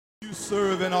You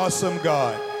serve an awesome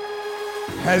God.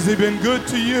 Has He been good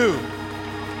to you?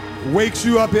 Wakes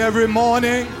you up every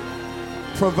morning,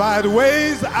 provide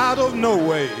ways out of no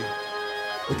way.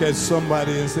 Look at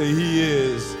somebody and say, He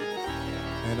is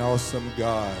an awesome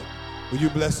God. Will you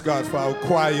bless God for our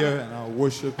choir and our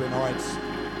worship and arts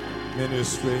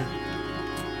ministry?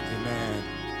 Amen.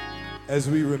 As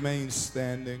we remain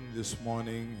standing this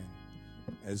morning,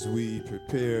 and as we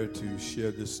prepare to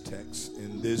share this text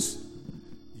in this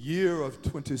year of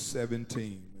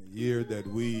 2017, a year that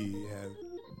we have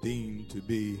deemed to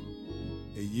be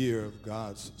a year of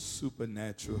God's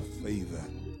supernatural favor.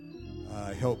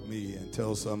 Help me and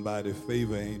tell somebody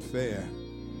favor ain't fair.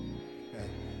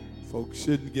 Folks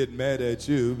shouldn't get mad at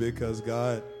you because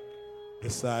God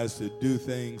decides to do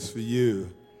things for you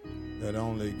that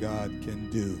only God can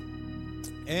do.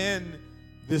 And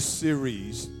this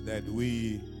series that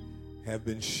we have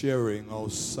been sharing all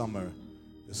summer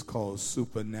is called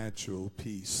Supernatural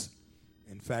Peace.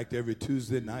 In fact, every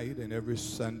Tuesday night and every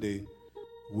Sunday,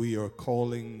 we are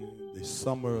calling the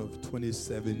summer of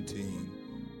 2017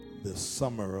 the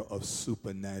summer of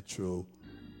supernatural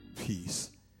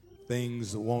peace.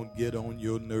 Things won't get on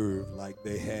your nerve like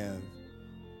they have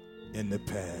in the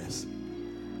past.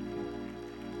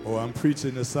 Oh, I'm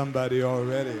preaching to somebody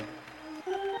already.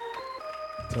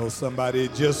 Tell somebody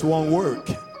it just won't work.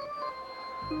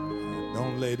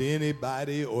 Don't let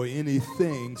anybody or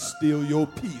anything steal your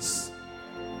peace.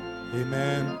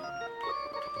 Amen.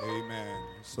 Amen.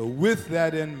 So with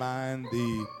that in mind,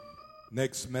 the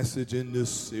next message in this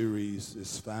series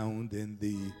is found in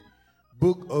the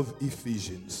book of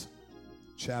Ephesians,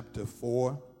 chapter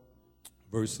 4,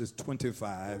 verses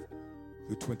 25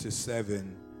 through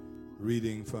 27,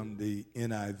 reading from the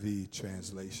NIV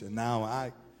translation. Now,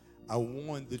 I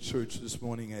warned the church this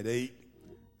morning at 8.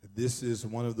 This is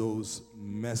one of those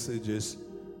messages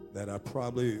that I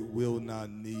probably will not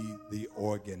need the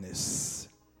organist.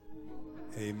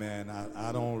 Amen.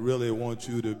 I don't really want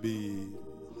you to be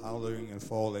hollering and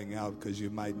falling out because you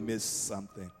might miss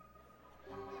something.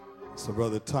 So,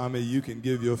 Brother Tommy, you can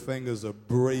give your fingers a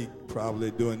break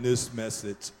probably during this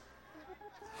message.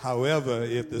 However,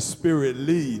 if the Spirit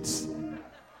leads,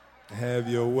 have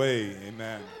your way.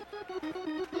 Amen.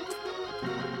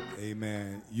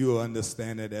 Amen. You'll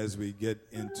understand it as we get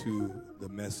into the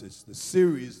message. The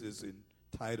series is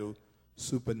entitled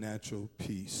Supernatural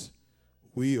Peace.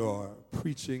 We are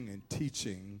preaching and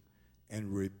teaching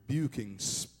and rebuking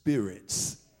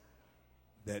spirits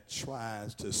that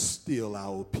tries to steal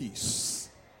our peace.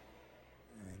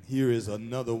 And here is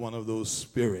another one of those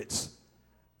spirits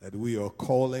that we are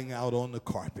calling out on the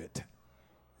carpet.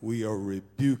 We are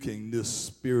rebuking this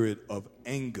spirit of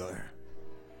anger.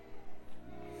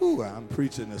 Ooh, I'm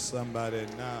preaching to somebody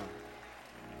now.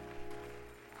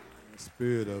 The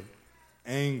spirit of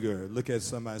anger. Look at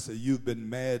somebody and say, you've been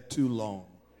mad too long.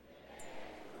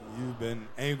 You've been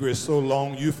angry so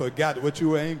long you forgot what you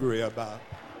were angry about.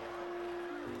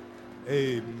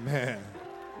 Amen.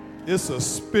 It's a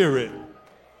spirit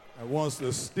that wants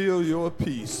to steal your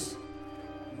peace.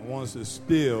 It wants to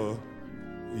steal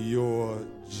your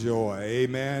joy.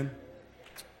 Amen.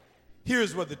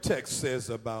 Here's what the text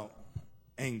says about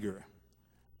anger.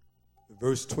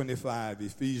 Verse 25,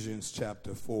 Ephesians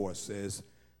chapter 4 says,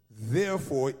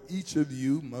 therefore each of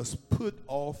you must put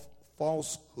off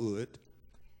falsehood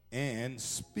and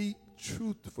speak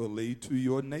truthfully to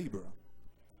your neighbor.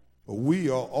 For we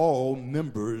are all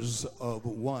members of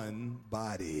one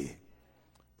body.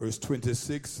 Verse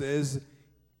 26 says,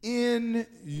 in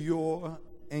your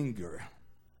anger.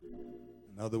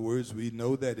 In other words, we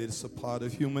know that it's a part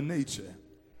of human nature.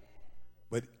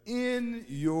 But in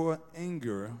your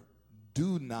anger,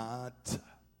 do not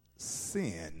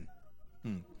sin.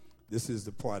 This is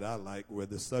the part I like where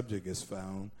the subject is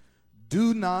found.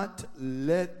 Do not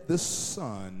let the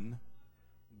sun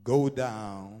go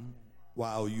down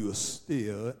while you're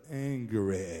still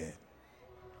angry.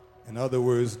 In other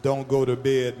words, don't go to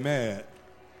bed mad.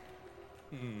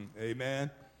 Amen.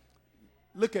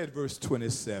 Look at verse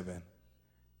 27.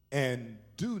 And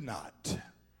do not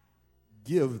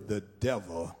give the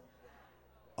devil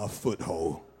a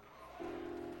foothold.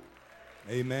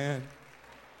 Amen.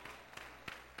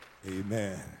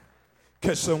 Amen.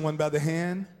 Catch someone by the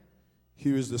hand.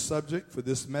 Here is the subject for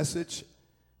this message.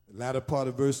 The latter part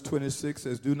of verse 26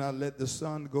 says, do not let the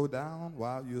sun go down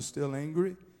while you're still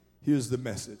angry. Here's the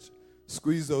message.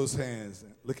 Squeeze those hands.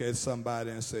 Look at somebody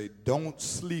and say, don't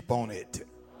sleep on it.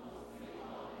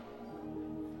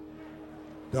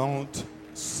 Don't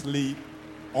sleep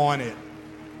on it.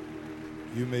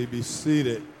 You may be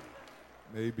seated.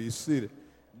 May be seated.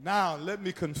 Now, let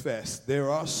me confess, there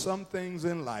are some things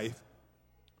in life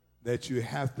that you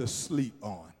have to sleep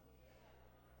on.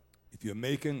 If you're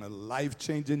making a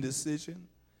life-changing decision,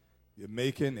 you're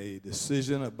making a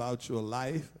decision about your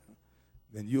life,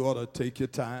 then you ought to take your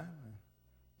time,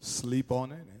 sleep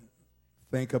on it, and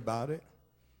think about it,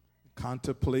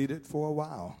 contemplate it for a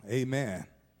while. Amen.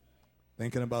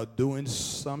 Thinking about doing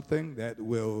something that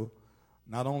will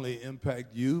not only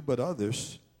impact you but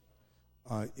others.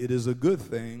 It is a good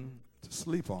thing to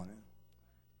sleep on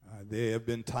it. There have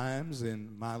been times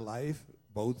in my life,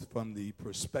 both from the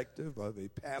perspective of a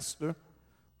pastor,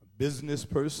 a business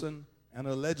person, and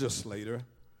a legislator,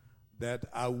 that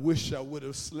I wish I would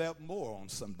have slept more on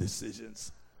some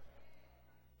decisions.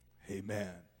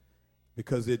 Amen.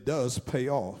 Because it does pay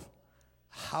off.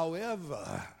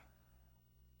 However,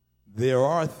 there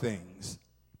are things,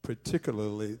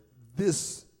 particularly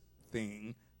this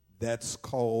thing that's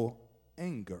called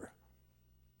anger,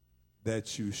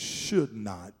 that you should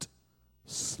not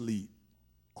sleep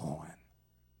on.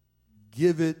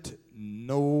 Give it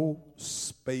no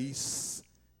space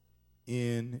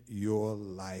in your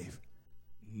life,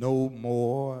 no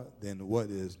more than what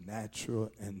is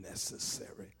natural and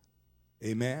necessary.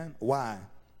 Amen? Why?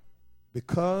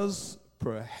 Because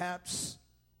perhaps,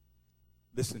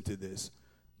 listen to this,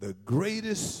 the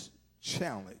greatest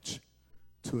challenge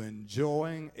to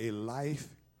enjoying a life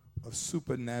of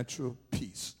supernatural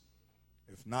peace,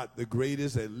 if not the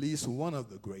greatest, at least one of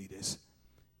the greatest,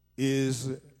 is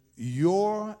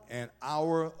your and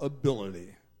our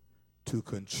ability to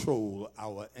control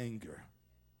our anger.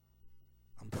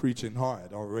 I'm preaching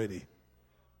hard already.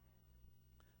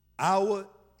 Our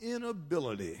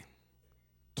inability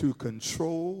to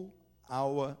control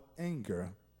our anger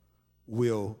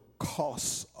will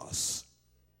cost us.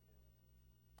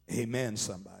 Amen,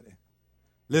 somebody.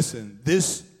 Listen,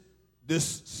 this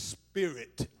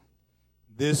spirit,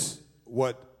 this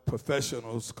what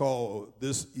professionals call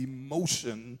this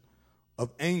emotion of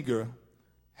anger,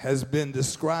 has been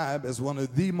described as one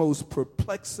of the most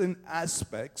perplexing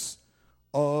aspects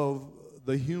of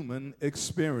the human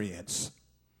experience.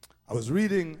 I was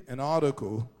reading an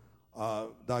article,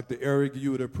 Dr. Eric,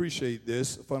 you would appreciate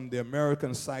this, from the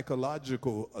American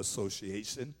Psychological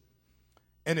Association.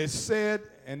 And it said,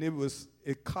 and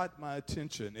it caught my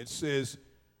attention, it says,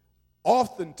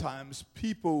 oftentimes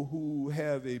people who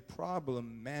have a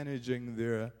problem managing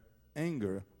their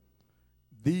anger,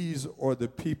 these are the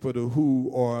people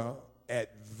who are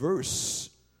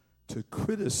adverse to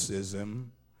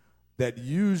criticism that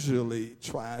usually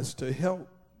tries to help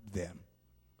them.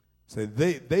 So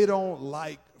they don't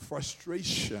like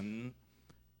frustration,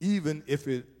 even if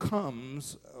it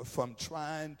comes from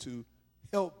trying to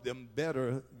help them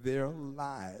better their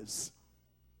lives.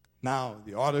 Now,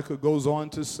 the article goes on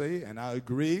to say, and I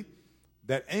agree,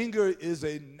 that anger is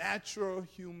a natural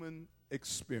human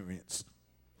experience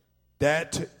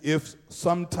that, if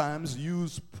sometimes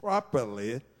used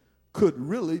properly, could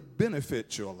really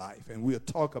benefit your life. And we'll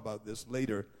talk about this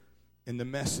later in the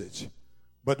message.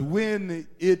 But when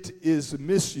it is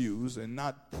misused and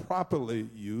not properly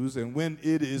used, and when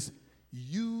it is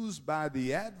used by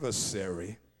the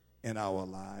adversary in our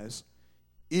lives,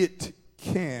 it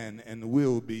can and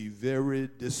will be very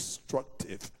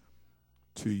destructive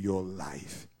to your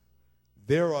life.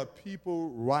 There are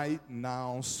people right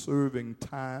now serving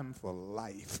time for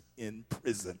life in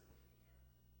prison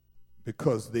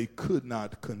because they could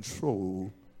not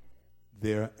control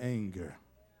their anger.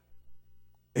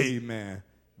 Amen.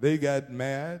 They got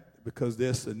mad because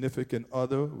their significant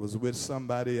other was with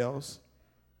somebody else,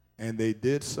 and they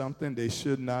did something they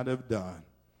should not have done.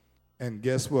 And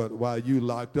guess what? While you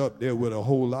locked up, there were a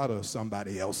whole lot of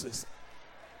somebody else's.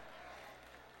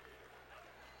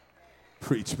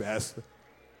 Preach, Pastor.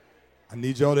 I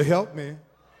need y'all to help me.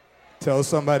 Tell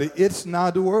somebody, it's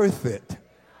not worth it.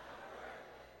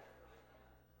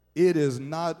 It is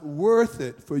not worth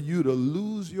it for you to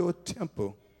lose your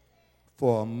temper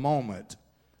for a moment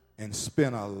and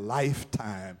spend a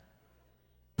lifetime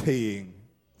paying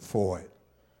for it.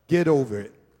 Get over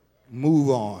it. Move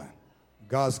on.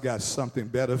 God's got something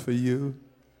better for you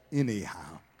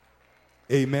anyhow.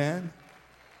 Amen.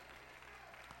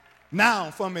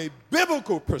 Now, from a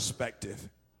biblical perspective,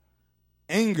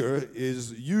 anger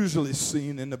is usually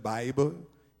seen in the Bible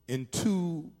in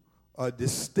two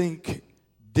distinct,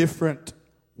 different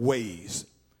ways.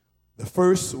 The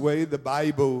first way the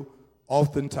Bible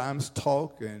oftentimes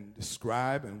talk and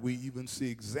describe, and we even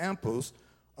see examples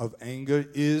of anger,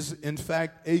 is in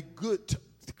fact a good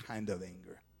kind of anger.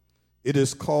 It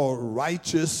is called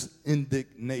righteous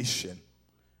indignation.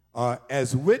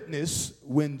 As witnessed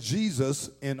when Jesus,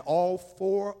 in all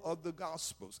four of the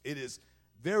Gospels, it is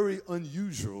very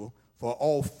unusual for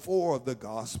all four of the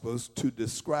Gospels to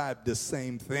describe the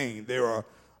same thing. There are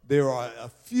a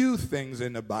few things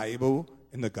in the Bible,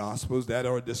 in the Gospels, that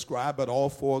are described by all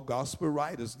four Gospel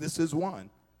writers. This is one.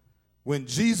 When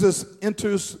Jesus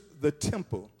enters the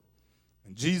temple,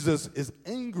 and Jesus is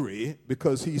angry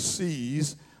because he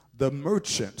sees the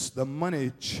merchants, the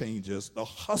money changers, the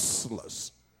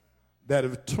hustlers that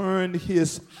have turned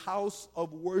his house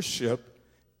of worship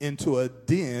into a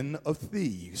den of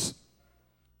thieves.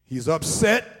 He's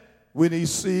upset when he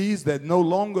sees that no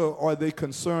longer are they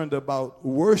concerned about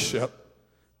worship,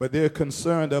 but they're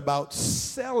concerned about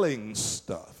selling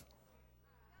stuff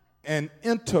and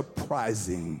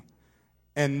enterprising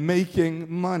and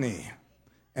making money,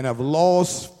 and have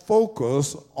lost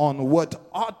focus on what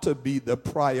ought to be the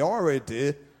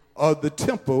priority of the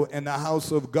temple and the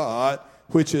house of God,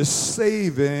 which is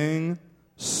saving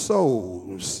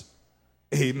souls.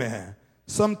 Amen.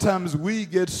 Sometimes we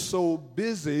get so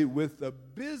busy with the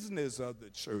business of the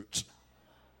church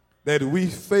that we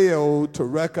fail to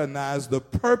recognize the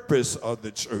purpose of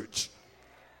the church.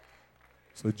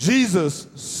 So Jesus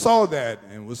saw that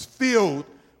and was filled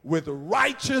with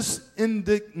righteous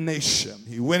indignation.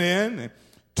 He went in and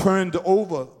turned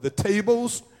over the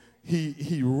tables.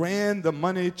 He ran the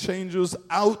money changers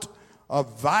out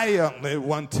violently,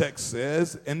 one text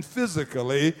says, and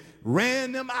physically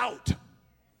ran them out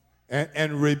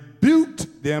and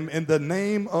rebuked them in the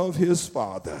name of his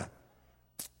Father.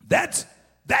 That's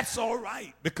all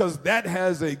right, because that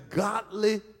has a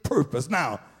godly purpose.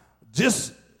 Now,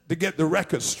 just to get the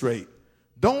record straight,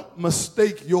 don't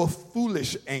mistake your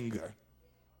foolish anger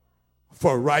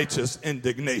for righteous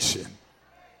indignation.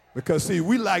 Because, see,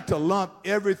 we like to lump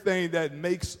everything that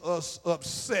makes us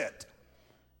upset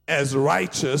as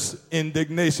righteous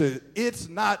indignation. It's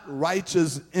not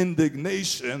righteous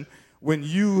indignation when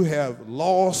you have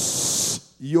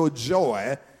lost your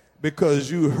joy because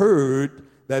you heard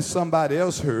that somebody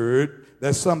else heard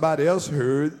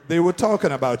they were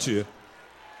talking about you.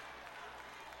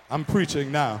 I'm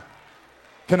preaching now.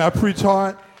 Can I preach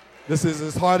hard? This is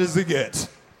as hard as it gets.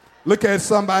 Look at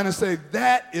somebody and say,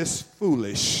 that is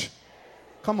foolish.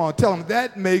 Come on, tell them,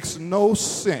 that makes no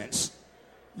sense.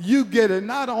 You get it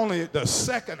not only the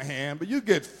second hand, but you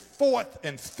get fourth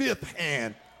and fifth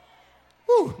hand.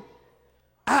 Whew.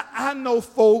 I know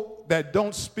folk that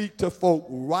don't speak to folk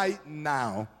right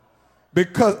now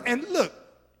because, and look,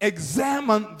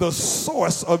 examine the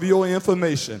source of your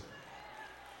information.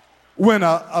 When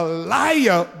a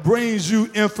liar brings you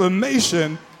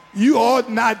information, you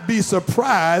ought not be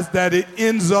surprised that it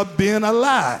ends up being a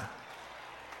lie.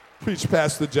 Preach,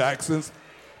 Pastor Jackson's.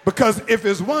 Because if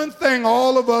it's one thing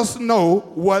all of us know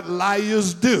what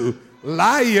liars do,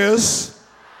 liars,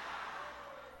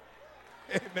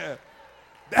 amen,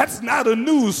 that's not a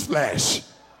news flash,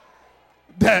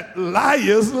 that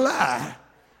liars lie,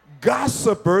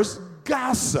 gossipers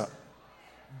gossip,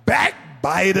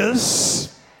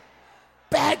 backbiters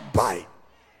backbite.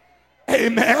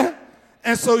 Amen.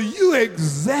 And so you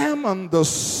examine the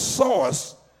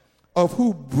source of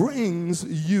who brings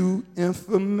you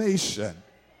information.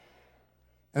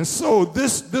 And so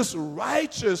this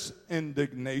righteous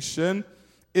indignation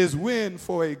is when,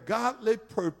 for a godly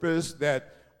purpose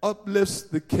that uplifts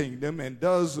the kingdom and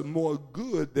does more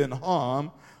good than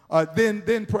harm,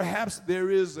 then perhaps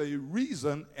there is a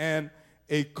reason and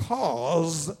a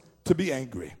cause to be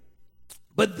angry.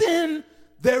 But then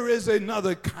there is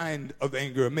another kind of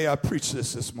anger. May I preach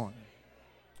this morning?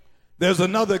 There's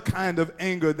another kind of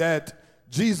anger that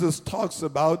Jesus talks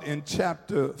about in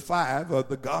chapter 5 of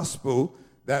the gospel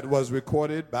that was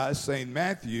recorded by St.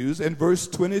 Matthew's in verse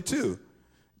 22.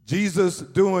 Jesus,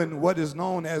 doing what is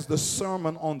known as the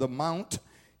Sermon on the Mount,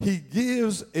 he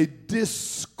gives a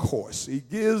discourse. He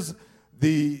gives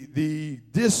the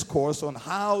discourse on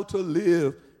how to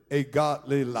live a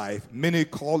godly life. Many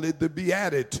call it the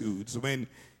Beatitudes, when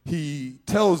he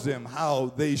tells them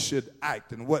how they should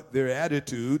act and what their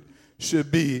attitude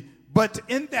should be. But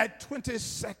in that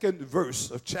 22nd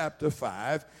verse of chapter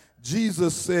 5,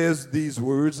 Jesus says these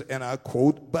words, and I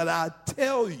quote, "But I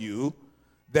tell you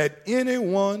that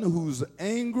anyone who's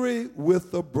angry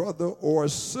with a brother or a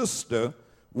sister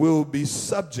will be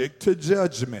subject to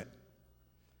judgment."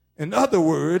 In other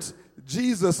words,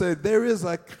 Jesus said there is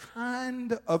a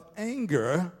kind of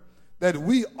anger that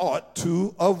we ought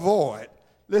to avoid.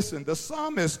 Listen, the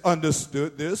psalmist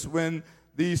understood this when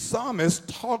the psalmist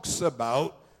talks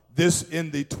about this in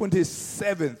the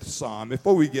 27th psalm.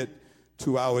 Before we get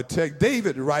to our text,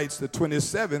 David writes the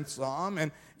 27th psalm,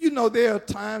 and you know there are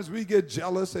times we get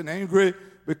jealous and angry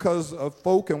because of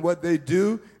folk and what they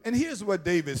do. And here's what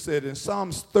David said in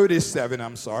Psalms 37,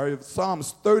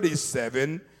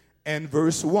 and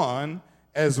verse 1,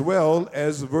 as well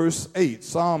as verse 8.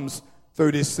 Psalms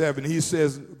 37, he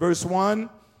says, verse 1,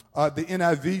 the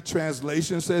NIV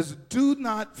translation says, do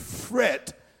not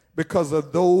fret because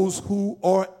of those who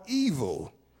are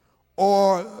evil,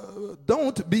 or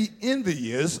don't be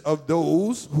envious of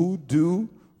those who do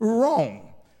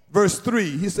wrong. Verse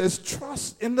 3, he says,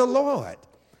 trust in the Lord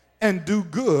and do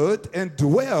good and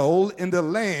dwell in the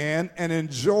land and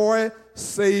enjoy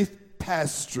safe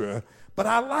pasture. But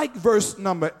I like verse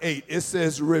number 8. It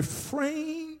says,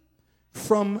 refrain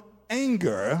from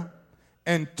anger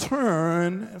and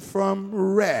turn from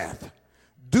wrath.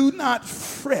 Do not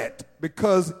fret,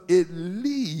 because it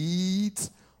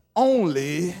leads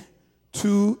only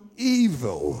to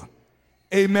evil.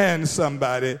 Amen,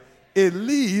 somebody. It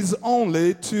leads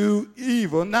only to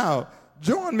evil. Now,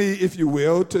 join me, if you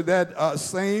will, to that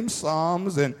same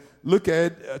Psalms and look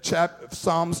at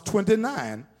Psalms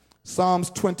 29. Psalms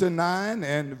 29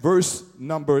 and verse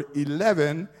number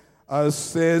 11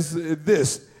 says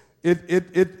this.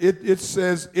 It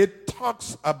says, it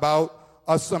talks about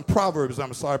some Proverbs,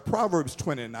 Proverbs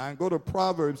 29. Go to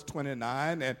Proverbs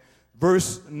 29 and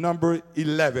verse number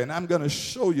 11. I'm going to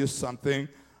show you something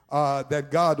that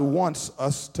God wants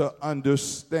us to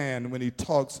understand when he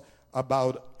talks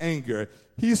about anger.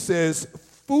 He says,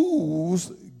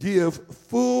 fools give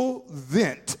full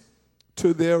vent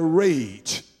to their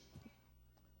rage.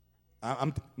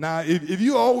 Now, if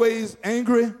you're always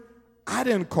angry, I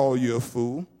didn't call you a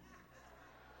fool.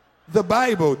 The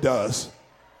Bible does.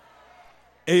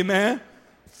 Amen.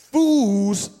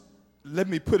 Fools, let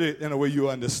me put it in a way you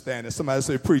understand it. Somebody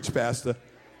say, preach, Pastor.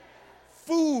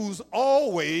 Fools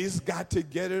always got to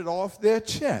get it off their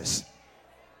chest.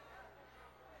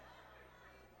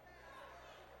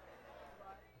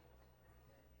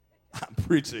 I'm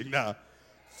preaching now.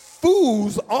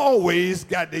 Fools always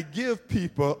got to give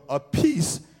people a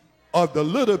piece of the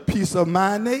little piece of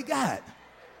mind they got.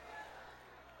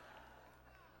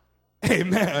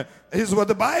 Amen. Here's what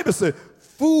the Bible says.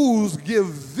 Fools give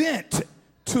vent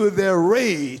to their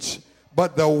rage,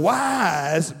 but the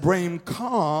wise bring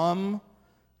calm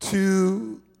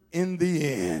to in the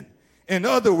end. In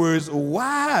other words,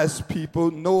 wise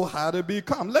people know how to be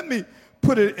calm. Let me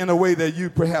put it in a way that you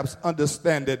perhaps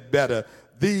understand it better.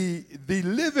 The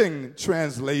Living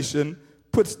Translation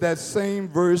puts that same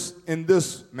verse in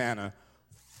this manner.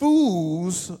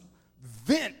 Fools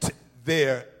vent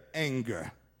their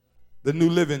anger. The New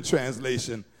Living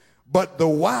Translation. But the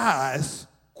wise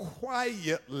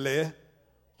quietly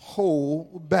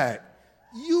hold back.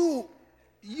 You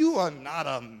are not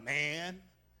a man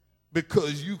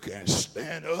because you can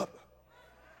stand up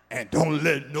and don't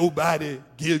let nobody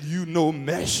give you no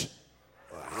mess.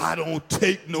 I don't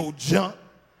take no junk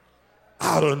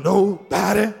out of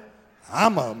nobody.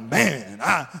 I'm a man.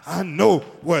 I know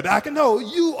what I can know.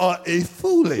 You are a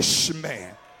foolish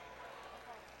man.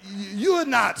 You're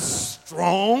not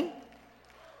strong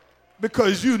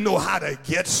because you know how to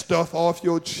get stuff off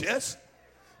your chest.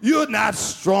 You're not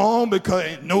strong because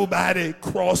ain't nobody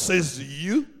crosses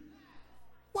you.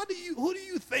 Who do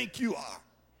you think you are?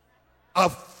 A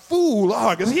fool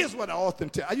argues. Here's what I often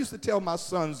tell. I used to tell my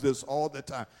sons this all the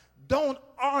time. Don't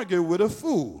argue with a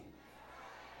fool.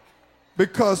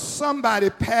 Because somebody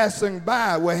passing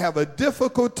by will have a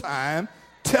difficult time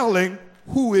telling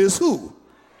who is who.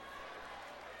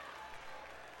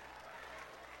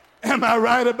 Am I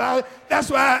right about it?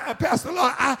 That's why, Pastor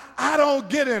Lord, I don't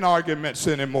get in arguments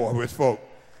anymore with folk.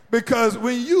 Because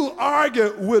when you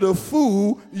argue with a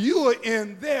fool, you are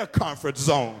in their comfort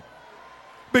zone.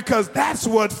 Because that's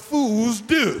what fools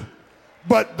do.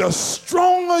 But the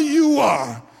stronger you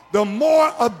are, the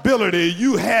more ability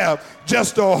you have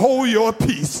just to hold your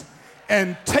peace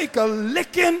and take a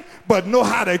licking, but know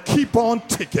how to keep on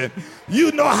ticking.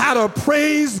 You know how to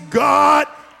praise God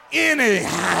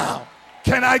anyhow.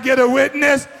 Can I get a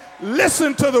witness?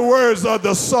 Listen to the words of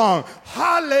the song.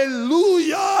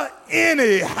 Hallelujah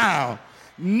anyhow.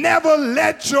 Never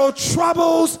let your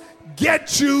troubles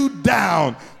get you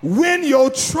down. When your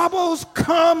troubles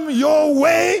come your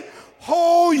way,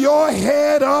 hold your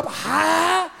head up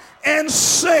high and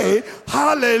say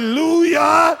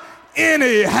hallelujah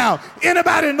anyhow.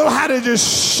 Anybody know how to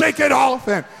just shake it off,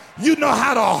 and you know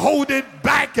how to hold it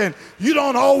back, and you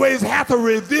don't always have to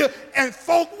reveal, and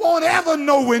folk won't ever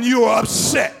know when you are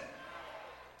upset.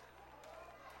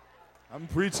 I'm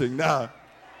preaching now.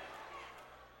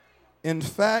 In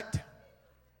fact,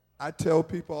 I tell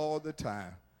people all the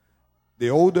time,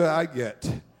 the older I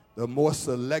get, the more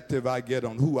selective I get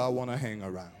on who I want to hang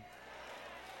around.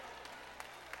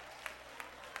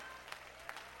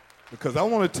 Because I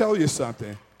want to tell you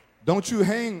something. Don't you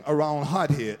hang around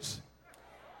hotheads.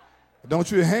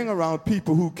 Don't you hang around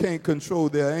people who can't control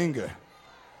their anger,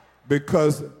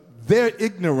 because their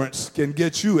ignorance can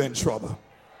get you in trouble.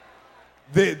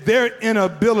 Their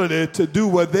inability to do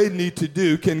what they need to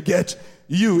do can get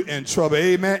you in trouble.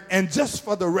 Amen. And just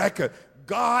for the record,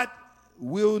 God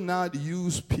will not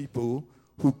use people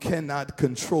who cannot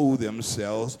control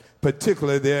themselves,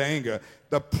 particularly their anger.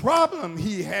 The problem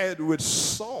he had with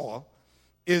Saul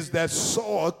is that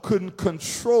Saul couldn't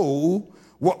control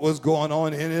what was going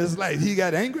on in his life. He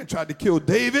got angry and tried to kill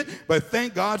David, but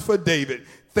thank God for David.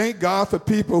 Thank God for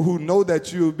people who know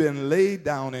that you've been laid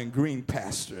down in green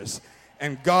pastures,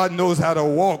 and God knows how to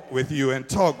walk with you and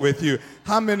talk with you.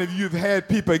 How many of you have had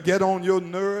people get on your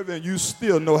nerve and you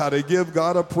still know how to give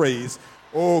God a praise?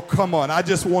 Oh, come on. I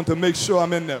just want to make sure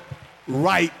I'm in the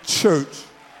right church.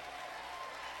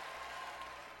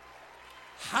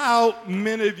 How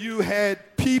many of you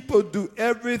had people do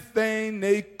everything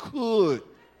they could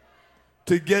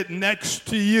to get next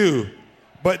to you,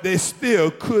 but they still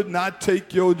could not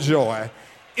take your joy?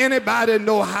 Anybody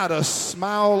know how to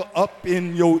smile up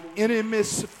in your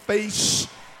enemy's face?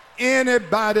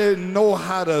 Anybody know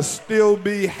how to still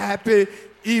be happy,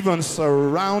 even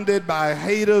surrounded by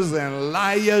haters and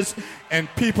liars and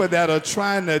people that are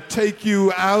trying to take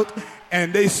you out,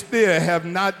 and they still have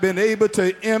not been able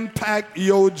to impact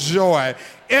your joy?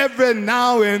 Every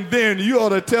now and then you ought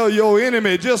to tell your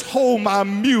enemy, just hold my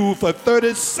mule for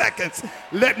 30 seconds.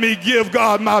 Let me give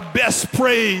God my best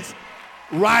praise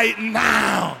right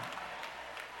now.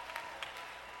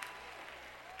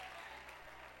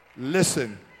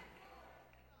 Listen,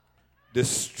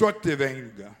 destructive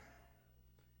anger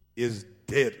is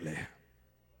deadly.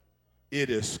 It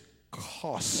is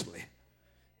costly.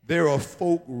 There are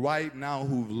folk right now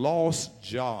who've lost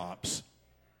jobs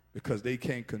because they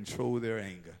can't control their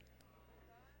anger.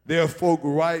 There are folk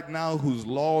right now who's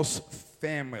lost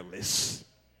families,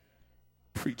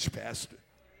 preach pastor,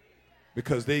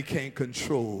 because they can't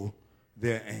control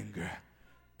their anger.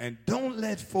 And don't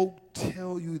let folk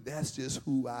tell you that's just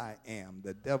who I am.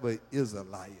 The devil is a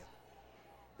liar.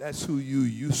 That's who you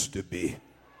used to be.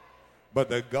 But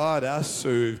the God I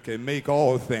serve can make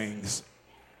all things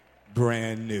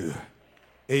brand new.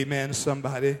 Amen,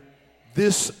 somebody?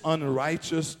 This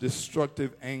unrighteous,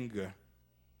 destructive anger,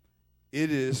 it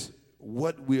is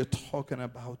what we're talking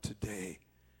about today.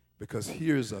 Because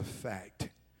here's a fact.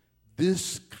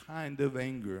 This kind of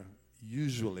anger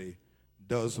usually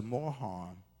does more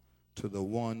harm to the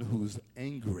one who's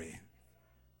angry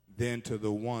than to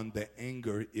the one the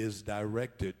anger is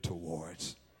directed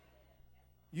towards.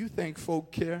 You think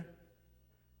folk care?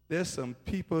 There's some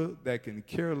people that can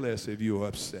care less if you're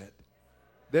upset.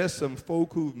 There's some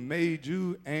folk who've made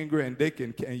you angry, and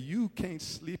and you can't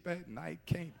sleep at night,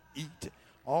 can't eat,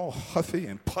 all huffy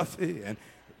and puffy, and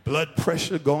blood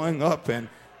pressure going up, and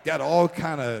got all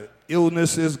kind of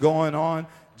illnesses going on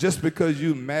just because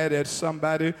you're mad at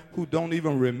somebody who don't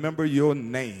even remember your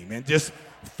name. And just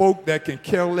folk that can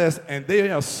care less, and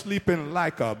they are sleeping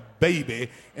like a baby,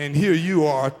 and here you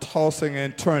are tossing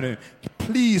and turning.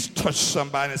 Please touch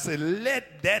somebody and say,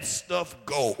 let that stuff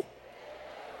go.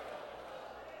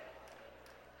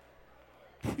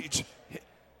 Preach.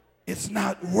 It's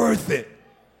not worth it.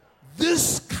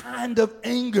 This kind of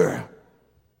anger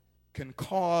can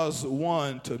cause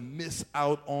one to miss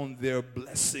out on their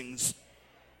blessings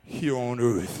here on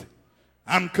earth.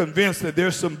 I'm convinced that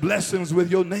there's some blessings with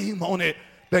your name on it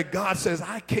that God says,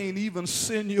 I can't even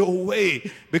send your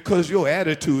way because your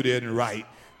attitude isn't right.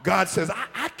 God says,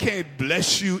 I can't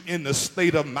bless you in the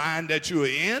state of mind that you're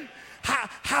in.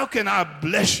 How can I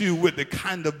bless you with the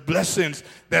kind of blessings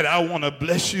that I want to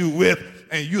bless you with,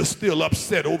 and you're still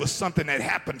upset over something that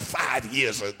happened 5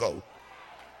 years ago?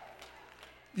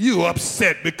 You're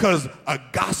upset because a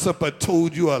gossiper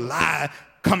told you a lie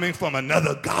coming from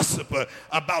another gossiper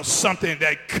about something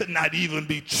that could not even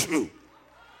be true.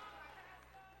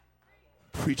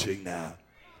 Preaching now.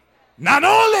 Not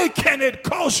only can it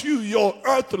cost you your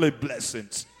earthly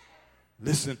blessings,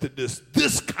 listen to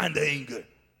this kind of anger.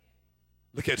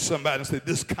 Look at somebody and say,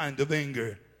 this kind of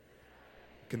anger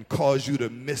can cause you to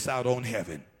miss out on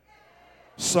heaven.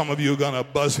 Some of you are going to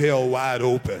bust hell wide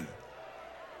open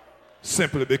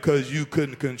simply because you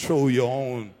couldn't control your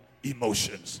own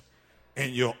emotions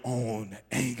and your own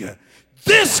anger.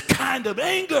 This kind of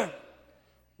anger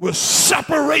will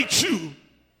separate you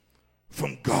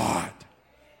from God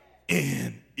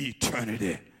in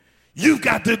eternity. You've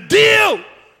got to deal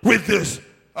with this.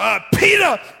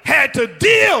 Peter had to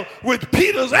deal with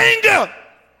Peter's anger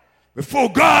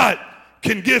before God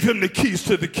can give him the keys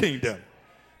to the kingdom.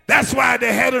 That's why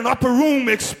they had an upper room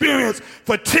experience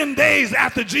for 10 days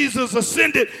after Jesus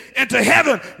ascended into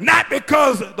heaven. Not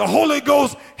because the Holy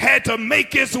Ghost had to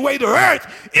make its way to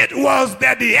earth. It was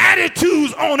that the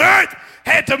attitudes on earth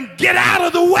had to get out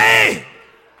of the way.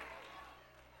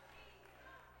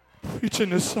 Preaching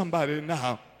to somebody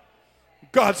now.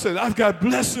 God said, I've got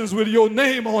blessings with your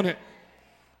name on it.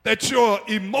 That your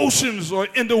emotions are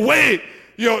in the way.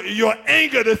 Your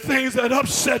anger, the things that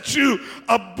upset you,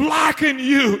 are blocking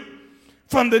you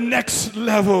from the next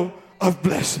level of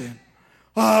blessing.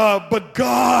 But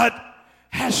God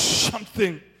has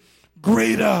something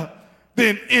greater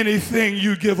than anything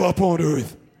you give up on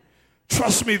earth.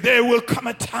 Trust me, there will come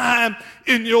a time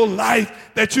in your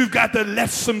life that you've got to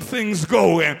let some things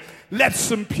go and let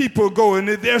some people go. And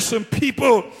if there's some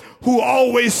people who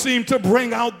always seem to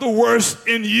bring out the worst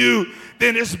in you,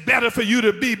 then it's better for you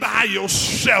to be by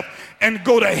yourself and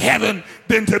go to heaven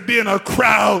than to be in a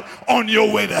crowd on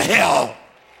your way to hell.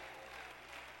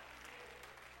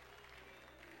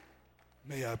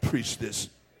 May I preach this?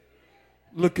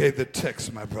 Look at the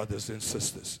text, my brothers and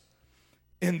sisters.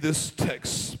 In this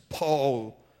text,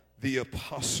 Paul, the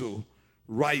apostle,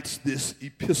 writes this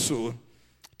epistle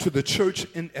to the church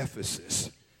in Ephesus,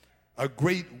 a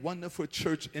great, wonderful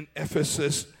church in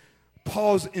Ephesus.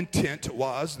 Paul's intent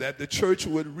was that the church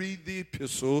would read the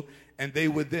epistle and they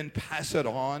would then pass it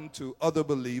on to other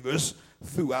believers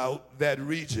throughout that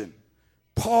region.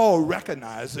 Paul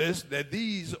recognizes that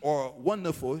these are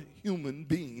wonderful human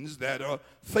beings that are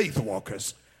faith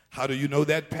walkers. How do you know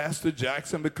that, Pastor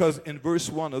Jackson? Because in verse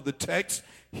 1 of the text,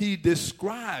 he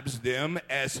describes them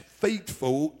as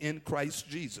faithful in Christ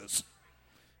Jesus.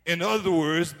 In other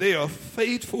words, they are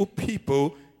faithful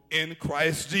people in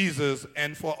Christ Jesus.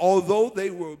 And for although they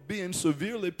were being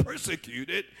severely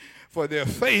persecuted for their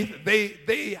faith,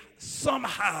 they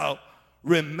somehow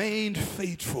remained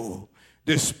faithful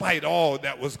despite all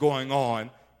that was going on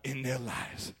in their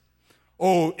lives.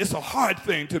 Oh, it's a hard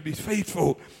thing to be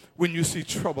faithful when you see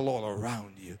trouble all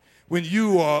around you, when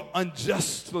you are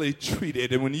unjustly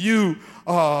treated, and when you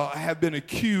have been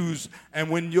accused, and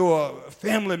when your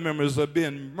family members are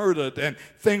being murdered and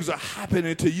things are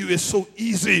happening to you. It's so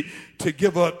easy to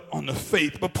give up on the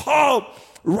faith. But Paul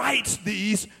writes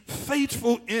these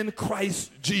faithful in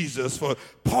Christ Jesus, for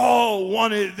Paul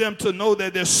wanted them to know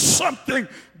that there's something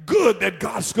good that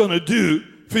God's going to do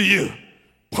for you.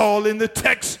 Paul in the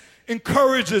text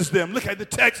encourages them. Look at the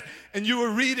text and you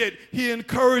will read it. He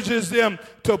encourages them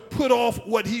to put off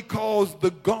what he calls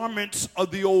the garments of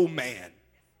the old man.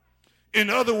 In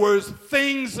other words,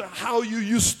 things how you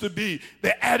used to be,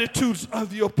 the attitudes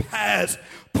of your past.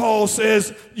 Paul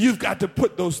says you've got to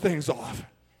put those things off.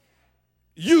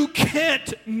 You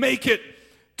can't make it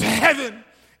to heaven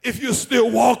if you're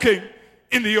still walking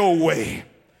in the old way.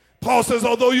 Paul says,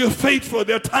 although you're faithful,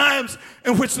 there are times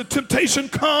in which the temptation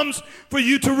comes for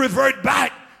you to revert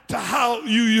back to how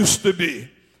you used to be.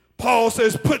 Paul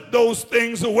says, put those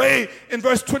things away. In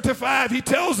verse 25, he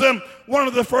tells them one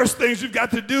of the first things you've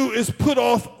got to do is put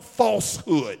off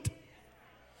falsehood.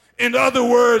 In other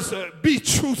words, be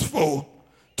truthful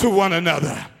to one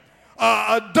another.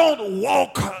 Don't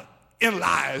walk in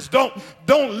lies. Don't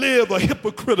live a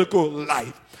hypocritical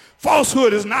life.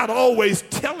 Falsehood is not always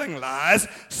telling lies.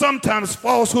 Sometimes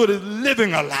falsehood is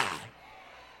living a lie.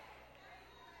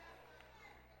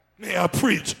 May I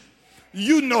preach?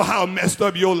 You know how messed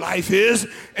up your life is,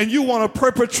 and you want to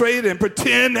perpetrate and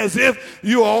pretend as if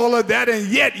you're all of that, and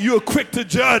yet you're quick to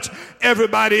judge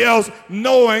everybody else,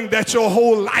 knowing that your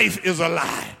whole life is a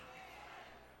lie.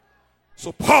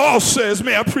 So Paul says,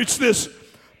 may I preach this?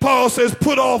 Paul says,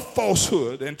 put off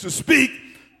falsehood and to speak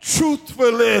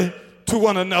truthfully to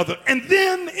one another. And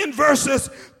then in verses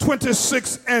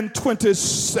 26 and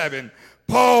 27,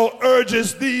 Paul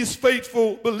urges these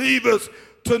faithful believers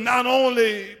to not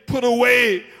only put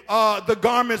away the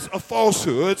garments of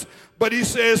falsehoods, but he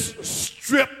says,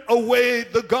 strip away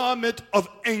the garment of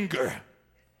anger.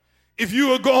 If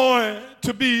you are going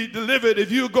to be delivered,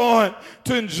 if you're going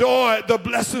to enjoy the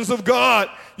blessings of God,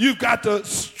 you've got to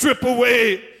strip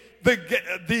away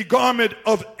the garment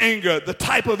of anger, the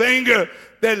type of anger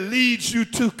that leads you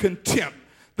to contempt,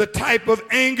 the type of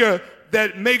anger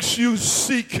that makes you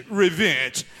seek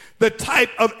revenge, the type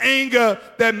of anger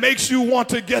that makes you want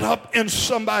to get up in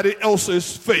somebody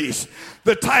else's face,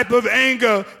 the type of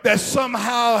anger that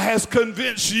somehow has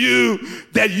convinced you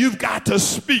that you've got to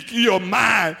speak your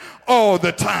mind all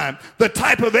the time, the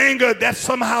type of anger that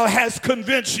somehow has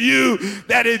convinced you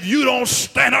that if you don't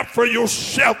stand up for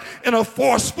yourself in a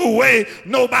forceful way,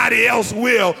 nobody else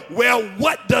will. Well,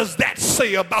 what does that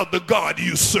say about the God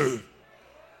you serve?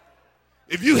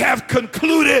 if you have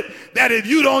concluded that if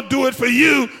you don't do it for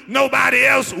you, nobody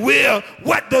else will,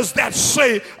 what does that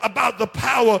say about the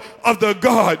power of the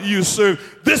God you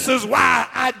serve? This is why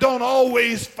I don't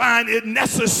always find it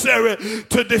necessary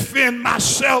to defend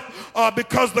myself,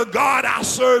 because the God I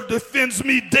serve defends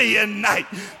me day and night.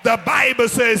 The Bible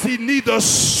says he neither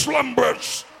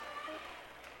slumbers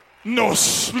nor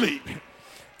sleep.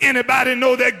 Anybody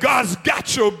know that God's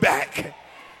got your back?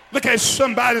 Look at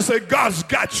somebody and say, God's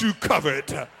got you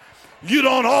covered. You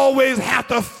don't always have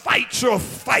to fight your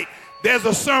fight. There's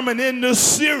a sermon in this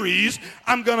series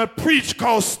I'm going to preach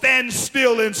called Stand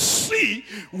Still and See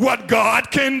What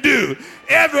God Can Do.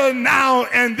 Every now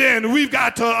and then we've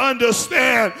got to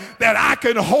understand that I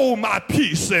can hold my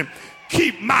peace and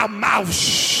keep my mouth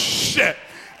shut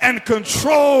and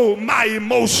control my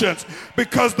emotions,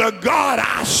 because the God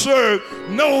I serve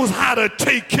knows how to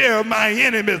take care of my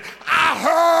enemies.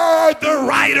 I heard the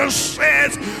writer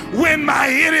says, when my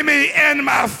enemy and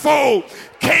my foe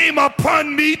came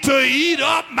upon me to eat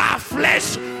up my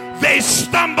flesh, they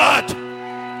stumbled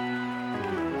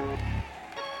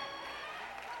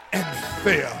and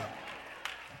fell.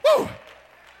 Woo!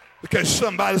 Because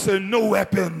somebody said, no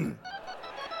weapon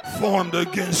formed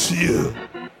against you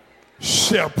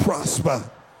shall prosper.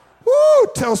 Woo!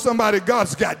 Tell somebody,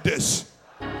 God's got this.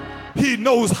 He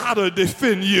knows how to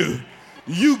defend you.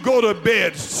 You go to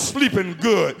bed sleeping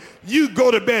good. You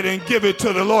go to bed and give it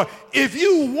to the Lord. If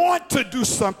you want to do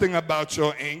something about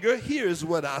your anger, here's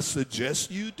what I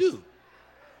suggest you do.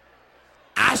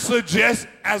 I suggest,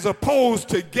 as opposed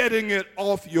to getting it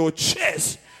off your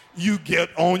chest, you get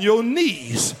on your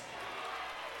knees.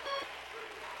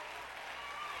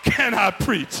 Can I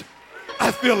preach? I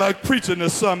feel like preaching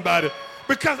to somebody,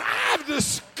 because I've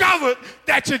discovered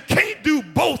that you can't do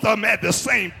both of them at the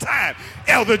same time.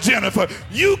 Elder Jennifer,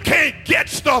 you can't get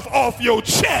stuff off your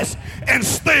chest and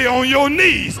stay on your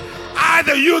knees.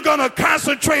 Either you're going to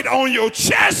concentrate on your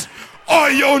chest or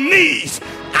your knees.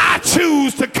 I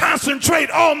choose to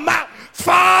concentrate on my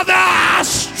Father. I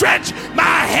stretch my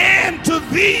hand to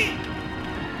thee.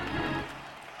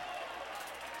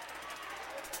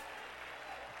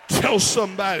 Tell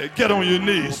somebody, get on your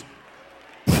knees.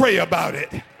 Pray about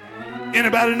it.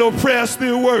 Anybody know prayer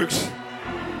still works?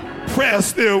 Prayer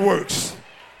still works.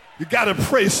 You got to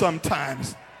pray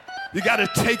sometimes. You got to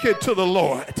take it to the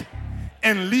Lord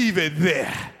and leave it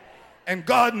there. And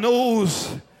God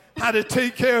knows how to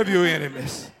take care of your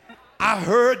enemies. I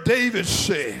heard David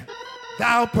say,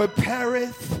 thou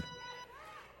preparest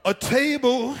a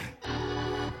table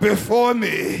before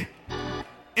me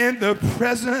in the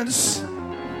presence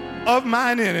of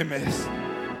mine enemies.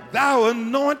 Thou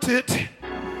anointed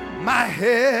my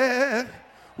head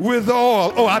with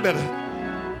oil. Oh, I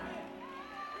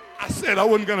said I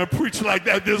wasn't going to preach like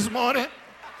that this morning,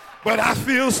 but I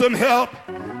feel some help.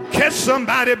 Catch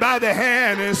somebody by the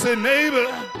hand and say,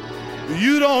 neighbor,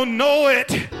 you don't know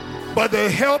it, but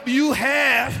the help you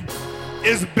have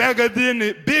is bigger than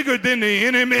the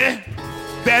enemy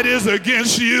that is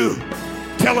against you.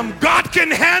 Tell them God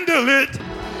can handle it.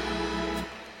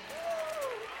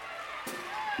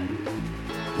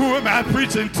 Who am I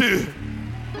preaching to?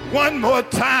 One more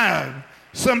time.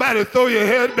 Somebody throw your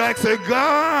head back, say,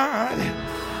 God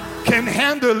can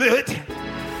handle it.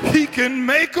 He can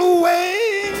make a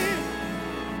way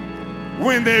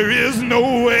when there is no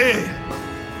way.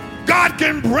 God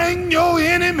can bring your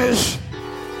enemies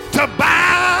to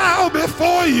bow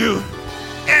before you.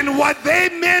 And what they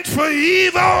meant for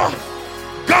evil,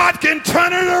 God can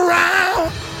turn it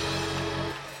around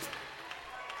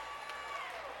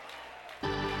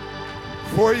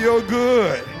for your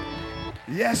good.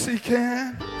 Yes, he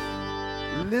can.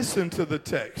 Listen to the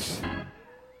text.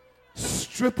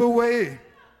 Strip away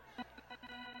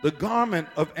the garment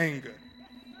of anger,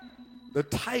 the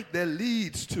type that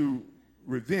leads to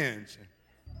revenge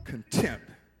and contempt,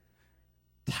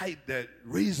 type that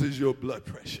raises your blood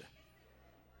pressure,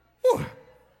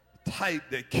 type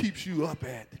that keeps you up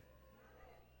at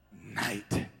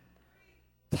night,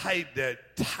 type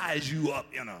that ties you up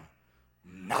in a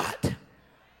knot,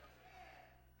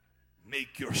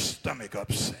 make your stomach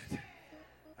upset.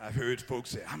 I've heard folks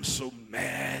say, I'm so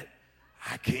mad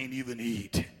I can't even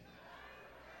eat.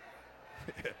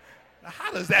 Now,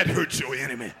 how does that hurt your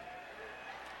enemy?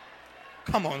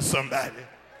 Come on, somebody.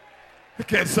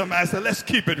 Look at somebody and say, let's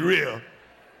keep it real.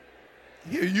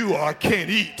 Here you are, can't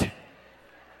eat,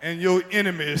 and your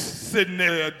enemy is sitting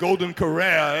there at Golden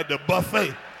Corral at the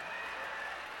buffet.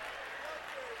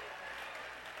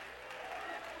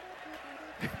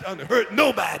 It doesn't hurt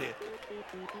nobody.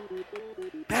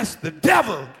 That's the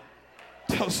devil.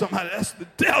 Tell somebody, that's the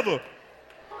devil.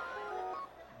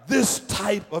 This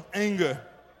type of anger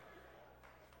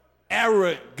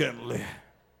arrogantly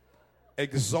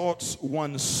exalts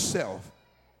oneself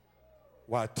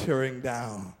while tearing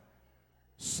down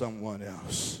someone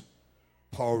else.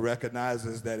 Paul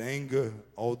recognizes that anger,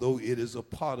 although it is a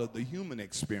part of the human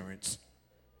experience,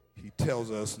 he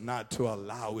tells us not to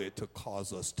allow it to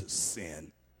cause us to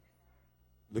sin.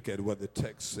 Look at what the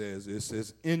text says. It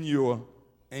says, in your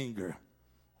anger,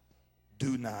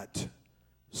 do not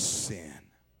sin.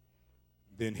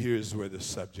 Then here's where the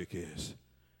subject is.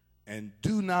 And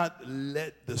do not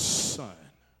let the sun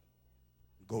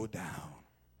go down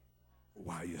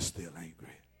while you're still angry.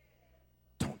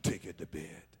 Don't take it to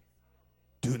bed.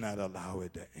 Do not allow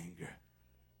it to anger.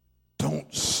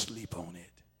 Don't sleep on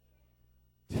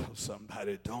it. Tell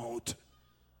somebody, don't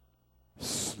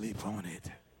sleep on it.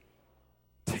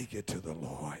 Take it to the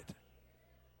Lord.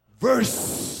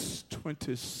 Verse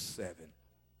 27.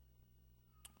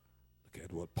 Look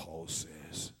at what Paul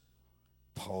says.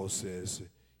 Paul says,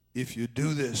 if you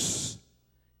do this,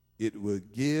 it will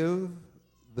give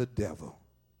the devil.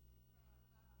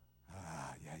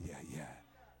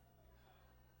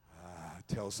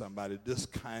 Tell somebody, this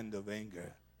kind of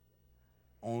anger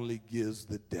only gives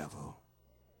the devil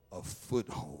a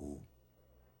foothold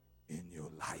in your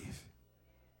life.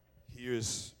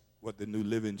 Here's what the New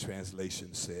Living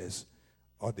Translation says,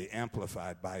 or the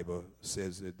Amplified Bible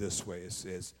says it this way. It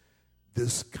says,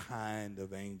 this kind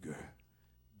of anger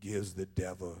gives the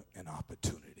devil an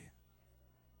opportunity.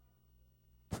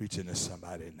 Preaching to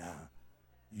somebody now.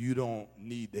 You don't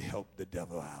need to help the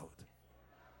devil out.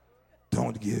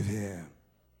 Don't give him.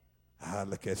 I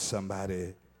look at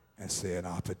somebody and say an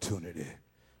opportunity.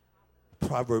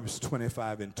 Proverbs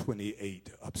 25 and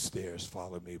 28 upstairs.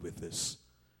 Follow me with this.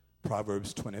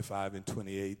 Proverbs 25 and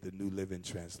 28, the New Living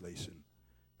Translation.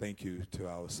 Thank you to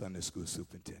our Sunday school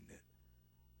superintendent.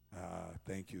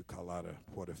 Thank you, Carlotta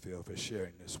Porterfield, for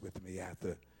sharing this with me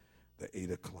after the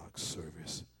 8 o'clock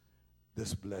service.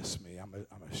 This blessed me. I'm going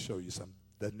to show you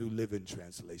the New Living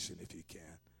Translation if you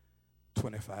can.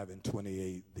 25 and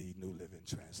 28, the New Living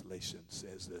Translation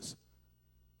says this.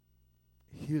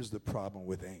 Here's the problem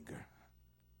with anger.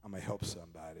 I'm going to help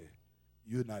somebody.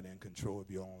 You're not in control of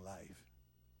your own life.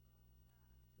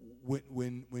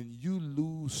 When you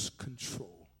lose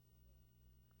control,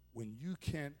 when you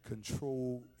can't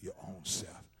control your own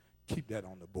self, keep that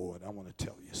on the board. I want to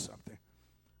tell you something.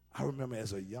 I remember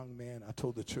as a young man, I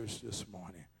told the church this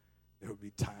morning, there would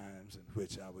be times in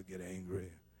which I would get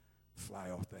angry, fly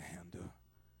off the handle.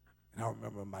 And I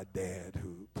remember my dad,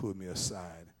 who pulled me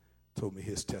aside, told me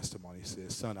his testimony. He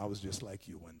said, son, I was just like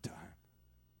you one time.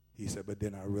 He said, but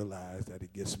then I realized that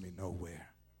it gets me nowhere.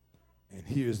 And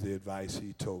here's the advice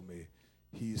he told me.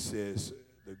 He says,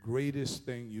 the greatest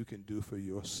thing you can do for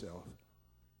yourself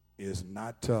is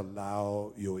not to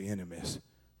allow your enemies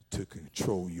to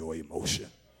control your emotion.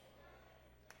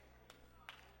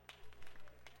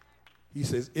 He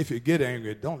says, if you get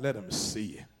angry, don't let them see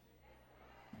you.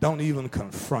 Don't even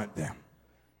confront them.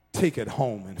 Take it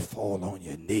home and fall on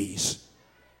your knees.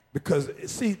 Because,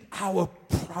 see, our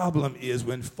problem is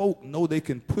when folk know they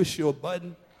can push your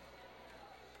button,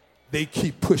 they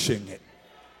keep pushing it.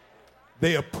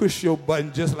 They'll push your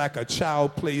button just like a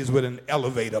child plays with an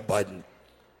elevator button.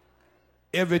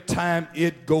 Every time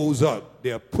it goes up,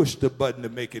 they'll push the button to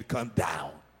make it come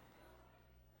down.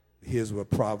 Here's what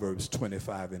Proverbs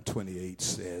 25 and 28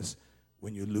 says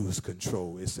when you lose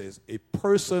control. It says, a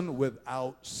person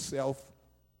without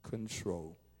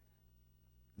self-control,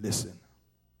 listen,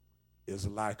 is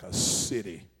like a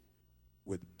city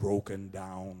with broken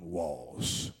down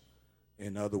walls.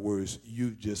 In other words,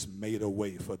 you just made a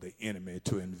way for the enemy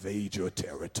to invade your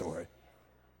territory.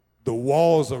 The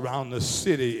walls around the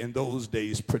city in those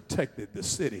days protected the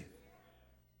city.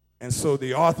 And so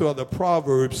the author of the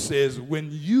Proverbs says, when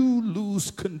you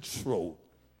lose control,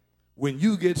 when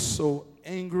you get so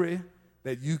angry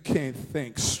that you can't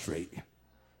think straight,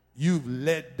 you've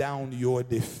let down your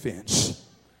defense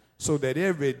so that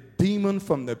every demon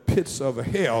from the pits of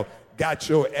hell got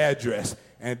your address.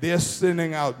 And they're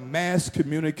sending out mass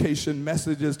communication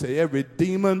messages to every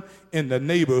demon in the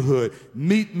neighborhood.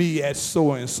 Meet me at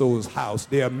so-and-so's house.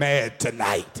 They're mad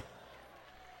tonight.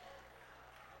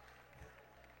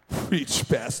 Preach,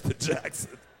 Pastor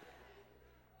Jackson.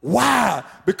 Why?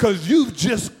 Because you've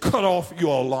just cut off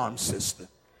your alarm system.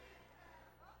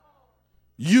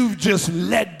 You've just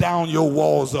let down your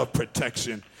walls of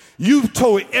protection. You've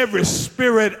told every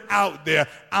spirit out there,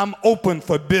 I'm open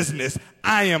for business.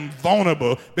 I am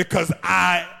vulnerable because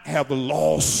I have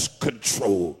lost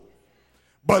control.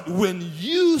 But when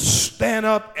you stand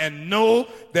up and know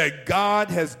that God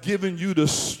has given you the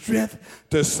strength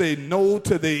to say no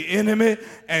to the enemy,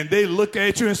 and they look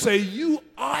at you and say, you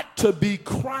ought to be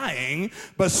crying,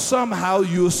 but somehow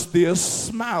you're still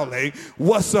smiling.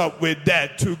 What's up with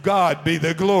that? To God be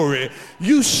the glory.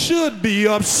 You should be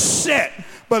upset.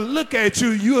 But look at you,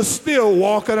 you're still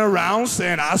walking around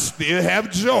saying, I still have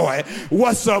joy.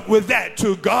 What's up with that?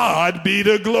 To God be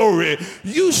the glory.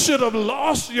 You should have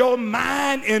lost your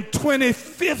mind in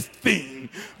 2015.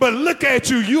 But look at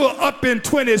you, you're up in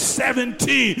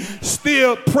 2017,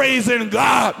 still praising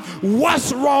God.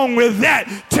 What's wrong with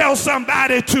that? Tell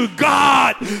somebody, to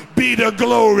God be the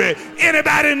glory.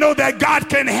 Anybody know that God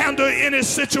can handle any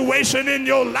situation in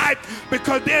your life?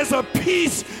 Because there's a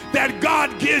peace that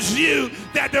God gives you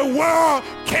that the world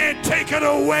can't take it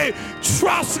away.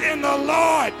 Trust in the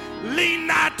Lord. Lean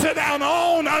not to thine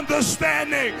own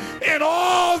understanding. In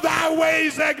all thy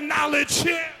ways acknowledge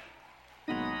him,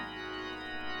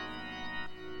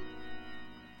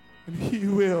 and he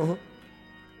will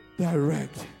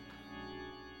direct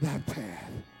that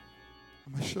path.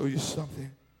 I'm going to show you something.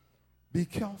 Be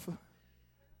careful,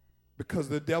 because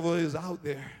the devil is out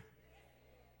there.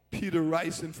 Peter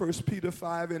writes in 1 Peter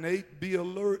 5:8, be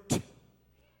alert.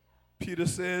 Peter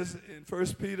says in 1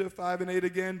 Peter 5:8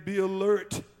 again, be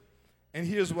alert. And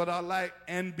here's what I like,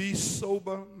 and be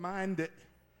sober-minded.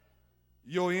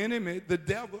 Your enemy, the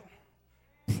devil,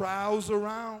 prowls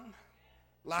around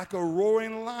like a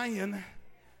roaring lion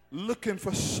looking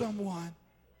for someone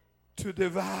to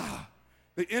devour.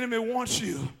 The enemy wants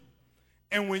you.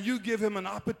 And when you give him an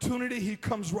opportunity, he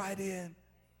comes right in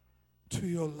to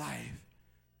your life.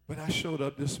 But I showed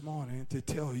up this morning to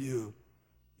tell you,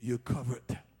 you're covered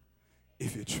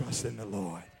if you trust in the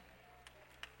Lord.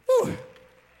 Whew.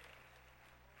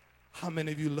 How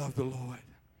many of you love the Lord?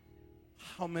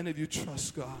 How many of you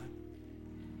trust God?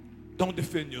 Don't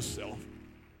defend yourself.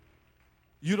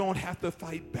 You don't have to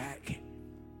fight back.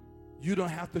 You don't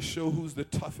have to show who's the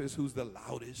toughest, who's the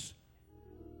loudest.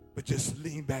 But just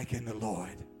lean back in the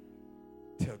Lord.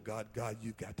 Tell God, God,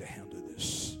 you've got to handle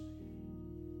this.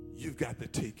 You've got to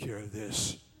take care of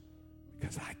this,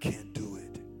 because I can't do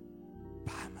it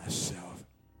by myself.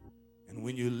 And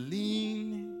when you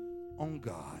lean on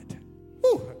God,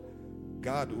 whew,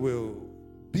 God will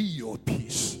be your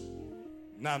peace.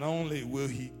 Not only will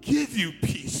he give you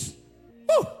peace,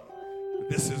 whew, but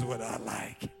this is what I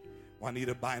like.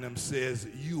 Juanita Bynum says,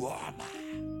 you are my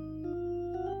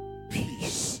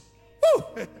peace. Whew.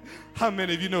 How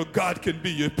many of you know God can be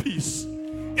your peace?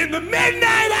 In the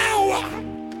midnight hour,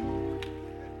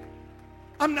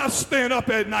 I'm not staying up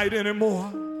at night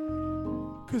anymore,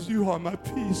 because you are my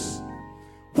peace.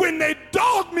 When they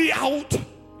dog me out,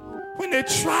 when they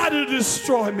try to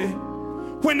destroy me,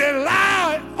 when they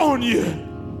lie on you,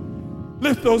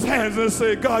 lift those hands and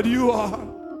say, God, you are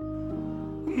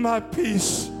my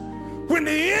peace. When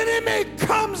the enemy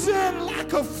comes in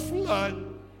like a flood,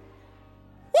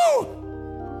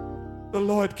 woo, the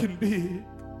Lord can be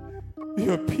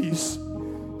your peace.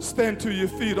 Stand to your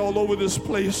feet all over this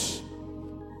place.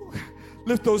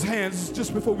 Lift those hands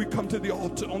just before we come to the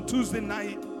altar. On Tuesday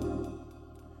night,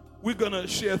 we're going to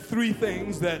share 3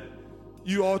 things that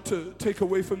you ought to take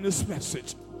away from this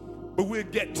message. But we'll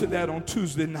get to that on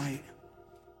Tuesday night.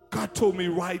 God told me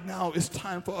right now it's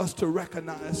time for us to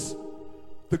recognize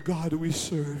the God we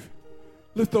serve.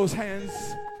 Lift those hands.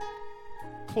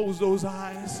 Close those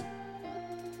eyes.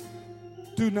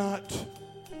 Do not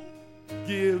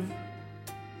give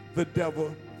the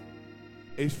devil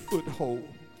a foothold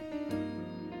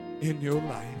in your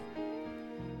life.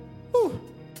 Whew.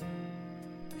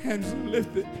 Hands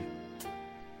lifted.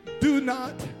 Do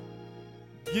not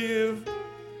give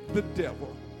the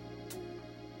devil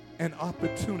an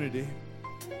opportunity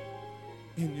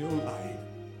in your life.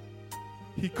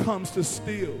 He comes to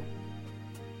steal,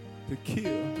 to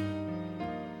kill,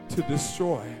 to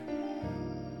destroy.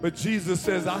 But Jesus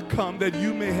says, I come that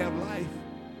you may have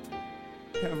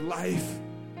life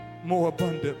more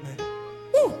abundantly.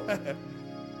 Woo.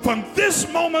 From this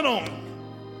moment on,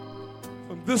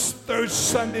 from this third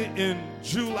Sunday in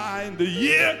July in the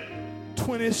year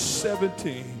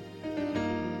 2017,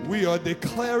 we are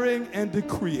declaring and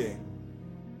decreeing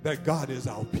that God is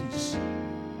our peace.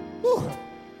 Woo.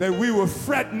 That we will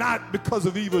fret not because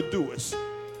of evildoers.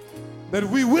 That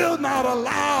we will not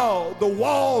allow the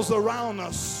walls around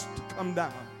us to come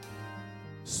down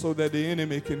so that the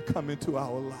enemy can come into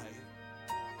our life.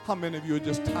 How many of you are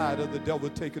just tired of the devil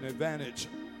taking advantage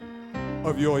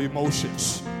of your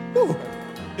emotions? Woo.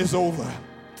 It's over.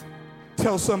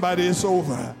 Tell somebody it's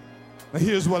over. Now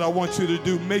here's what I want you to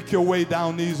do. Make your way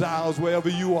down these aisles wherever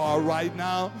you are right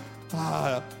now.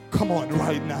 Come on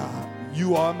right now.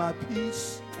 You are my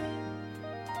peace.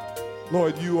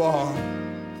 Lord, you are.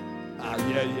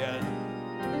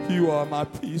 You are my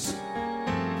peace.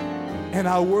 and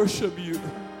I worship you.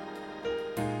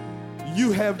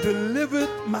 You have delivered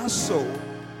my soul.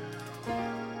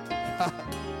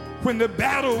 When the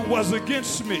battle was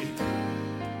against me,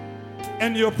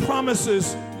 and your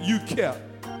promises you kept.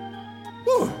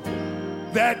 Whew.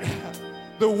 That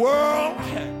the world,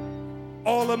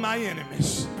 all of my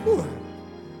enemies,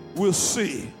 will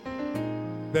see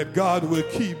that God will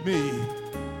keep me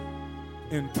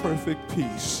in perfect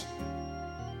peace.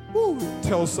 Woo.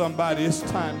 Tell somebody it's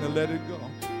time to let it go.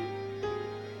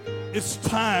 It's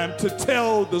time to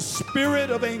tell the spirit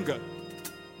of anger.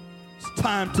 It's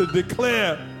time to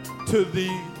declare to the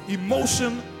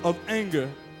emotion of anger,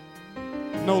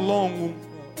 no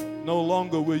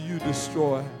longer will you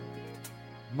destroy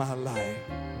my life.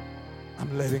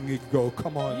 I'm letting it go.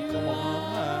 Come on, come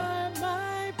on.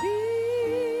 My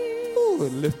peace. Ooh,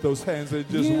 lift those hands and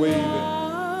just wave it. You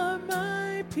are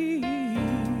my peace.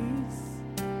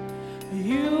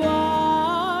 You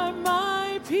are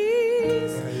my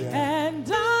peace, and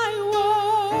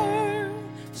I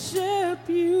worship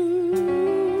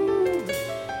you.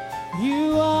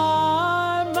 You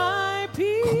are my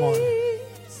peace. Come on.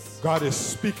 God is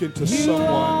speaking to someone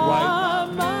right now.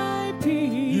 My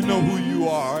peace. You know who you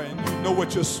are, and you know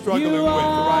what you're struggling you with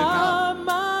right now.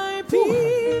 My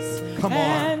peace. Ooh. Come on.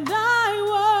 And I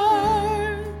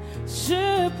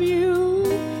worship you.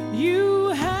 You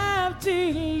have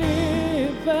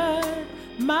delivered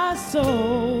my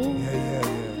soul. Yeah.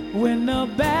 When the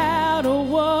battle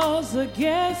was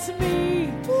against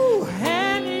me, Ooh.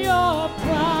 and your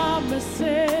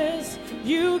promises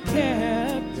you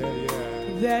kept.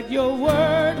 That your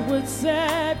word would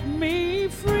set me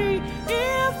free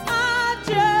if I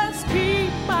just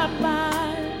keep my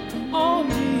mind on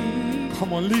you.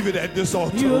 Come on, leave it at this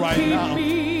altar You'll right keep now.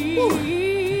 Me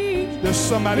there's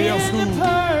somebody else who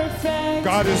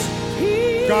God is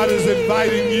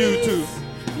inviting you to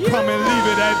come and leave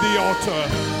it at the altar.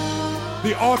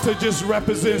 The altar just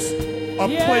represents a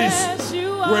place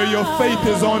where your faith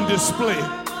is on display.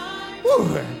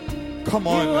 Woo. Come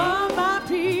on now.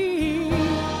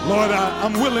 Lord,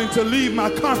 I'm willing to leave my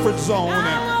comfort zone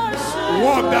and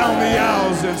walk down the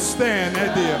aisles and stand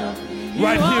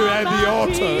right here at the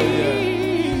altar.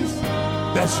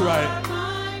 Yeah. That's right.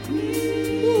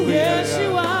 Ooh, yes,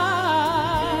 yeah.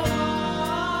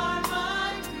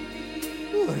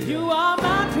 You are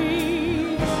my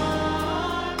peace.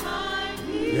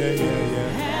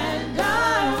 Yeah. And I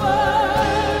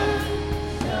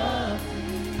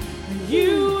worship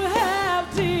you.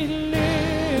 Have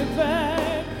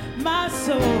delivered my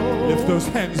soul. Lift those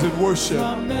hands in worship.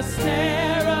 From the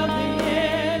snare of the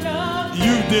enemy.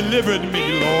 You delivered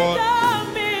me, Lord.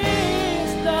 In the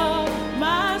midst of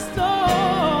my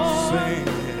storm. Sing.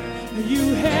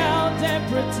 You held and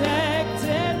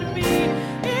protected me.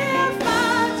 If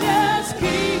I just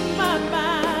keep my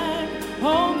mind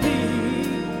on thee,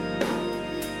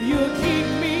 you'll keep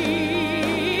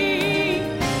me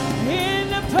in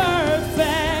the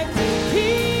perfect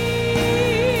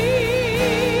peace.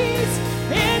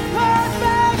 In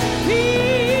perfect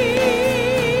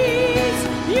peace.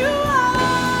 You are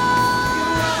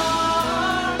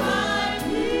my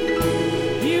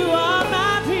peace. You are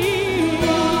my peace.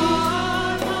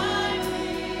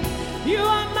 You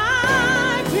are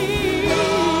my peace.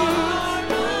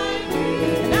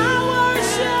 And I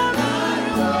worship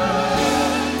you.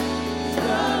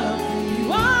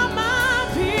 You are my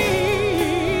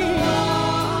peace.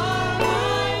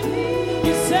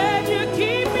 You said you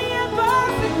keep me in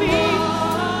perfect peace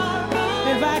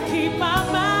if I keep my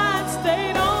mind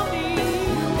stayed on thee.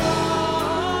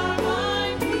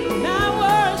 And I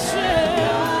worship.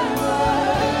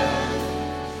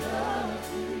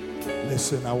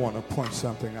 Listen, I want to point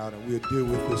something out, and we'll deal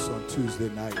with this on Tuesday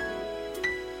night.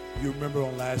 You remember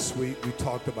on last week we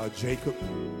talked about Jacob.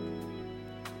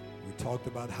 We talked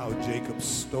about how Jacob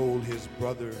stole his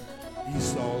brother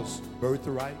Esau's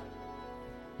birthright,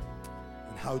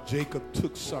 and how Jacob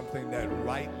took something that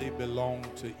rightly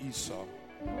belonged to Esau,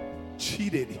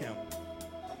 cheated him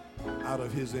out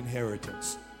of his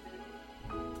inheritance.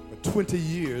 For 20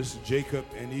 years, Jacob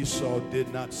and Esau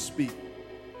did not speak,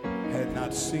 had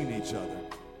not seen each other.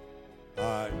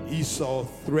 Esau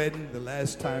threatened the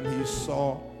last time he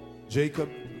saw Jacob.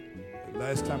 The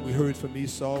last time we heard from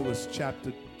Esau was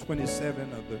chapter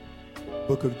 27 of the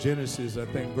book of Genesis, I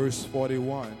think verse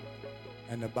 41.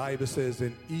 And the Bible says,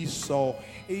 and Esau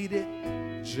hated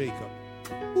Jacob.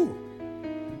 Ooh.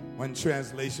 One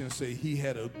translation says he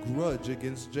had a grudge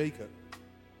against Jacob.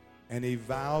 And he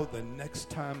vowed, the next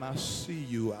time I see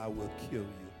you, I will kill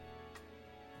you.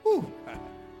 Ooh.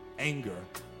 Anger,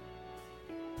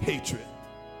 hatred.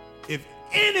 If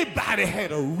anybody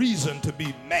had a reason to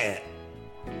be mad,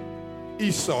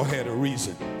 Esau had a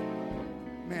reason.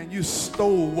 Man, you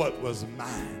stole what was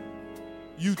mine.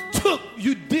 You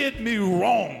did me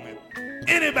wrong.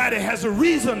 Anybody has a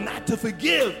reason not to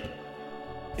forgive,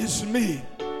 it's me.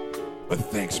 But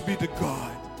thanks be to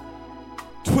God,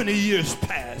 20 years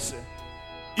pass, and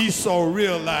Esau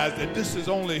realized that this is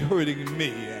only hurting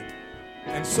me.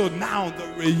 And so now the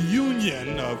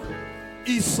reunion of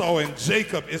Esau and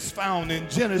Jacob is found in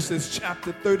Genesis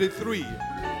chapter 33.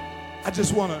 I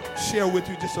just want to share with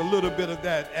you just a little bit of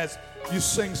that as you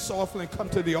sing softly and come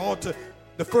to the altar.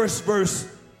 The first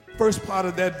part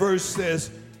of that verse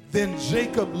says, then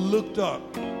Jacob looked up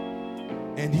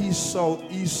and he saw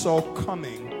Esau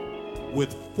coming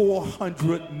with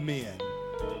 400 men.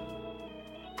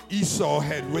 Esau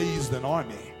had raised an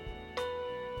army,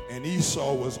 and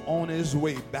Esau was on his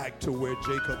way back to where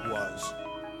Jacob was.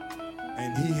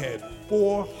 And he had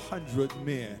 400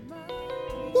 men.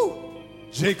 Woo!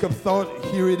 Jacob thought,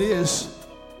 here it is.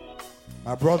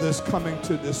 My brother's coming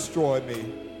to destroy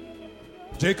me.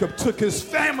 Jacob took his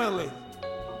family,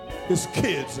 his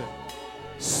kids, and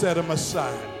set them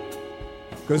aside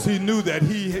because he knew that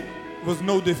he was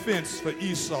no defense for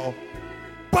Esau.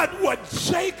 But what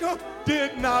Jacob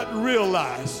did not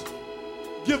realize,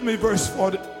 give me verse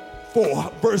 4,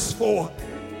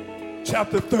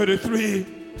 chapter 33.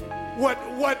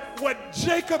 What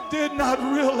Jacob did not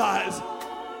realize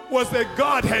was that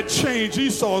God had changed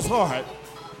Esau's heart.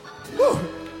 Whew.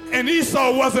 And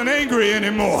Esau wasn't angry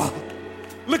anymore.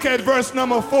 Look at verse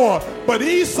number 4. But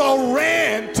Esau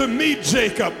ran to meet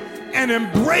Jacob and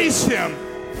embraced him,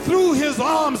 threw his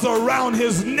arms around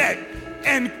his neck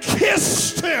and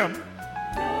kissed him,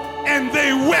 and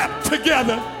they wept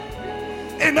together.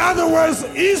 In other words,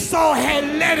 Esau had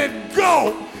let it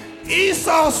go.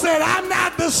 Esau said, I'm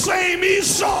not the same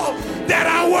Esau that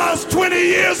I was 20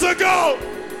 years ago.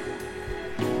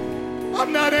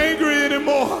 I'm not angry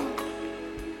anymore,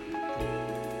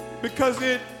 because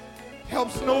it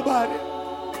helps nobody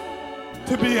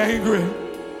to be angry.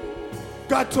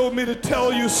 God told me to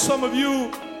tell you, some of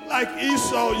you, like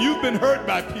Esau, you've been hurt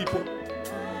by people.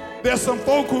 There's some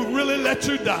folk who really let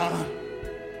you down.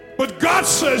 But God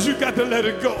says you've got to let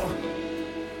it go.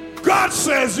 God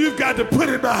says you've got to put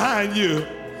it behind you.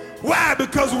 Why?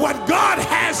 Because what God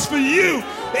has for you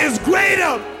is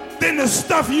greater than the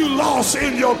stuff you lost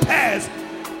in your past.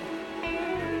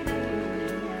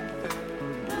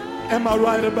 Am I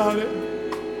right about it?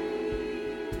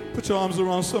 Put your arms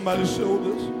around somebody's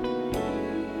shoulders.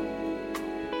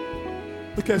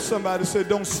 Look at somebody and say,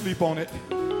 don't sleep on it.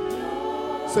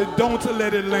 Say, don't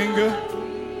let it linger.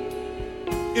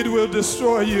 It will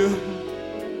destroy you.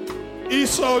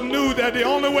 Esau knew that the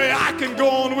only way I can go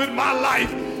on with my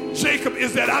life, Jacob,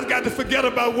 is that I've got to forget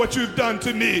about what you've done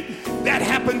to me. That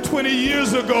happened 20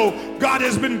 years ago. God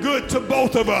has been good to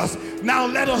both of us. Now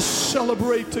let us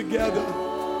celebrate together.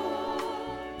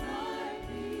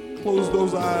 Close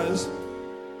those eyes.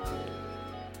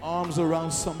 Arms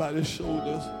around somebody's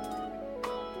shoulders.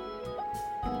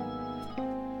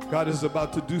 God is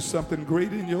about to do something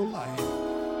great in your life.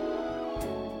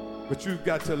 But you've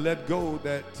got to let go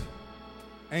that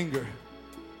anger,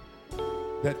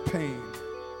 that pain.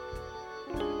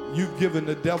 You've given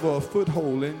the devil a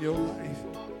foothold in your life.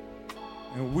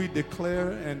 And we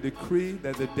declare and decree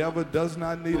that the devil does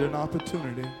not need an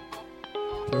opportunity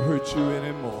to hurt you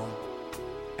anymore.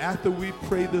 After we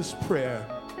pray this prayer,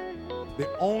 the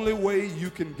only way you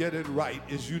can get it right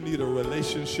is you need a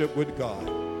relationship with God.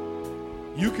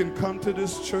 You can come to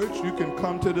this church, you can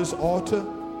come to this altar,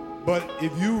 but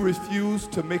if you refuse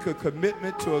to make a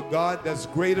commitment to a God that's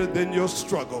greater than your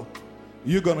struggle,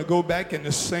 you're going to go back in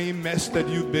the same mess that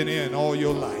you've been in all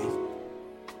your life.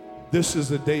 This is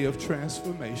a day of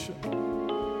transformation.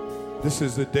 This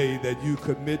is a day that you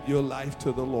commit your life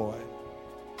to the Lord.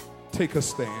 Take a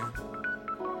stand.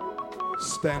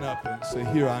 Stand up and say,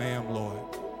 here I am, Lord.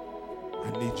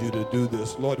 I need you to do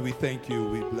this. Lord, we thank you.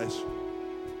 We bless you.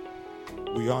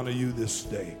 We honor you this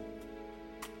day.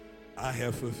 I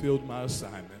have fulfilled my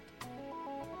assignment.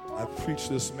 I've preached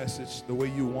this message the way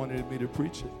you wanted me to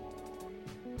preach it.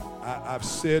 I've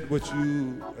said what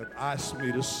you have asked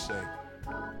me to say.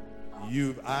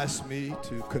 You've asked me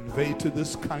to convey to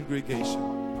this congregation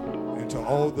and to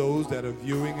all those that are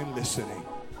viewing and listening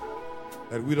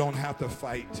that we don't have to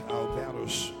fight our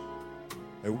battles,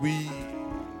 that we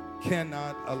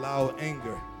cannot allow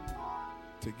anger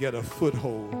to get a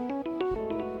foothold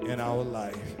in our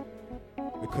life,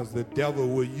 because the devil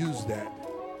will use that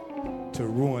to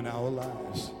ruin our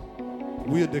lives.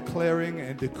 We are declaring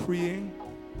and decreeing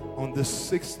on the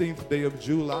 16th day of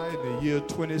July in the year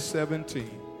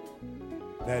 2017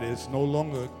 that it's no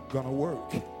longer going to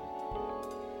work.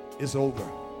 It's over.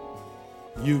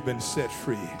 You've been set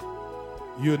free.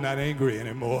 You're not angry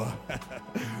anymore.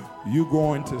 You're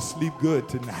going to sleep good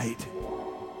tonight.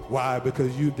 Why?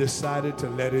 Because you decided to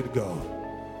let it go.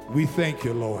 We thank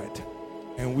you, Lord,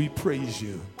 and we praise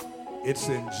you. It's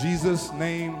in Jesus'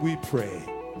 name we pray.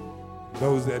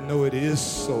 Those that know it is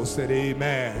so said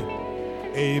amen.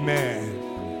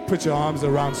 Amen. Put your arms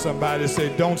around somebody and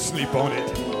say, don't sleep on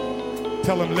it.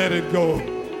 Tell them let it go.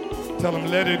 Tell them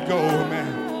let it go,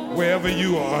 man. Wherever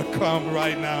you are, come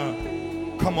right now.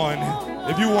 Come on.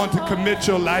 If you want to commit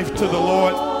your life to the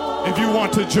Lord, if you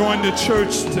want to join the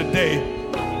church today,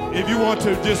 if you want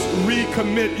to just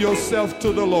recommit yourself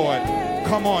to the Lord,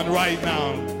 come on right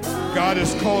now. God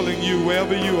is calling you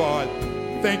wherever you are.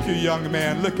 Thank you, young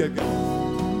man. Look at God.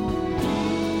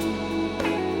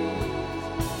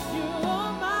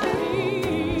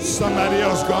 Somebody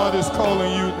else, God is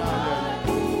calling you.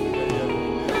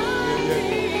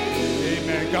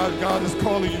 Amen. God is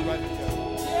calling you right now.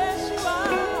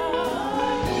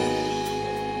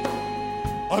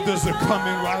 Others are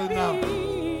coming right now.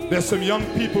 There's some young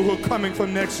people who are coming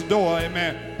from next door.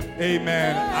 Amen.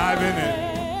 Amen. Ivan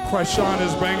and Quashawn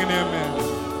is bringing them in.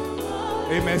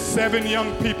 Amen. 7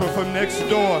 young people from next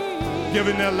door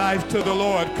giving their life to the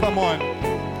Lord. Come on.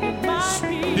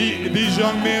 These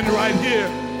young men right here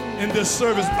in this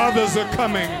service, others are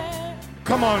coming.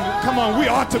 Come on, come on. We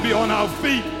ought to be on our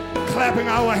feet, clapping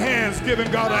our hands,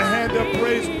 giving God a hand of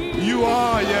praise. You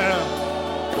are, yeah.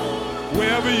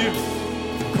 Wherever you,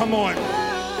 come on.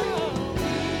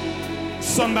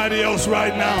 Somebody else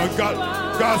right now,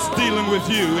 God's dealing with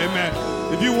you, amen.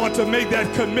 If you want to make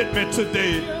that commitment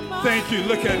today, thank you.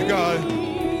 Look at God.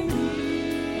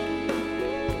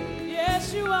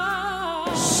 Yes, you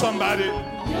are. Somebody,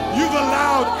 you've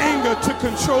allowed anger to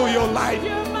control your life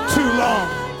too long.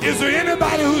 Is there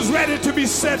anybody who's ready to be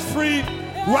set free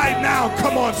right now?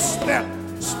 Come on,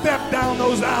 step down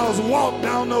those aisles, walk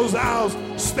down those aisles,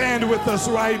 stand with us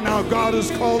right now. God is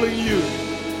calling you.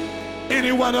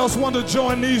 Anyone else want to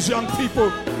join these young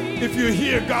people? If you're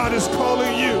here, God is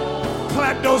calling you.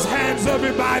 Clap those hands,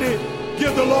 everybody.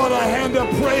 Give the Lord a hand of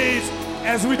praise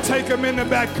as we take him in the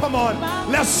back. Come on,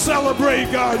 let's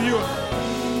celebrate God.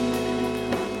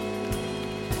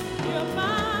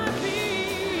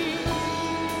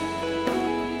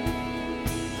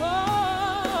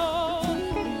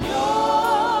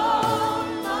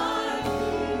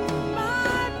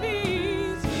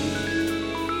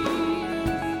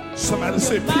 Somebody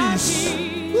say peace.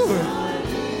 Ooh.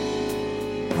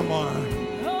 Come on.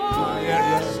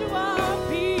 Yeah.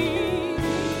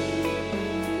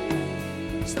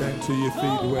 Stand to your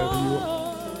feet wherever you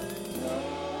are.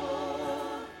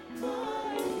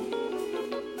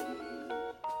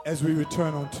 As we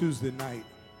return on Tuesday night,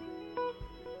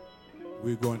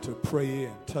 we're going to pray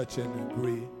and touch and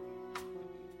agree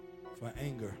for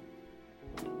anger.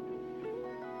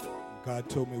 God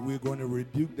told me we're going to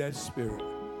rebuke that spirit,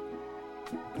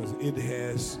 because it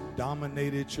has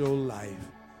dominated your life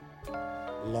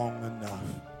long enough.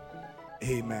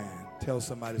 Amen. Tell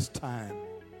somebody it's time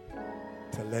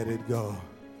to let it go.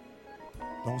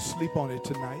 Don't sleep on it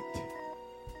tonight,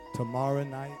 tomorrow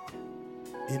night,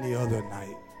 any other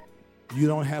night. You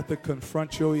don't have to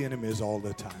confront your enemies all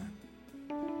the time.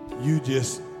 You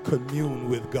just commune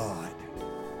with God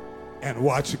and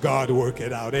watch God work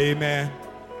it out. Amen.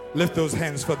 Lift those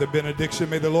hands for the benediction.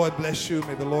 May the Lord bless you.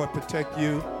 May the Lord protect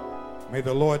you. May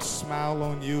the Lord smile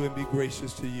on you and be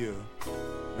gracious to you.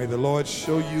 May the Lord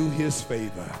show you his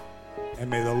favor. And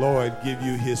may the Lord give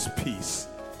you his peace.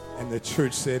 And the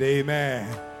church said, amen.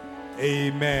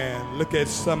 Amen. Look at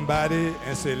somebody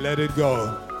and say, let it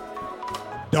go.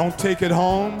 Don't take it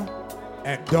home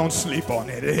and don't sleep on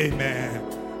it.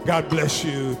 Amen. God bless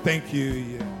you. Thank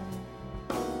you.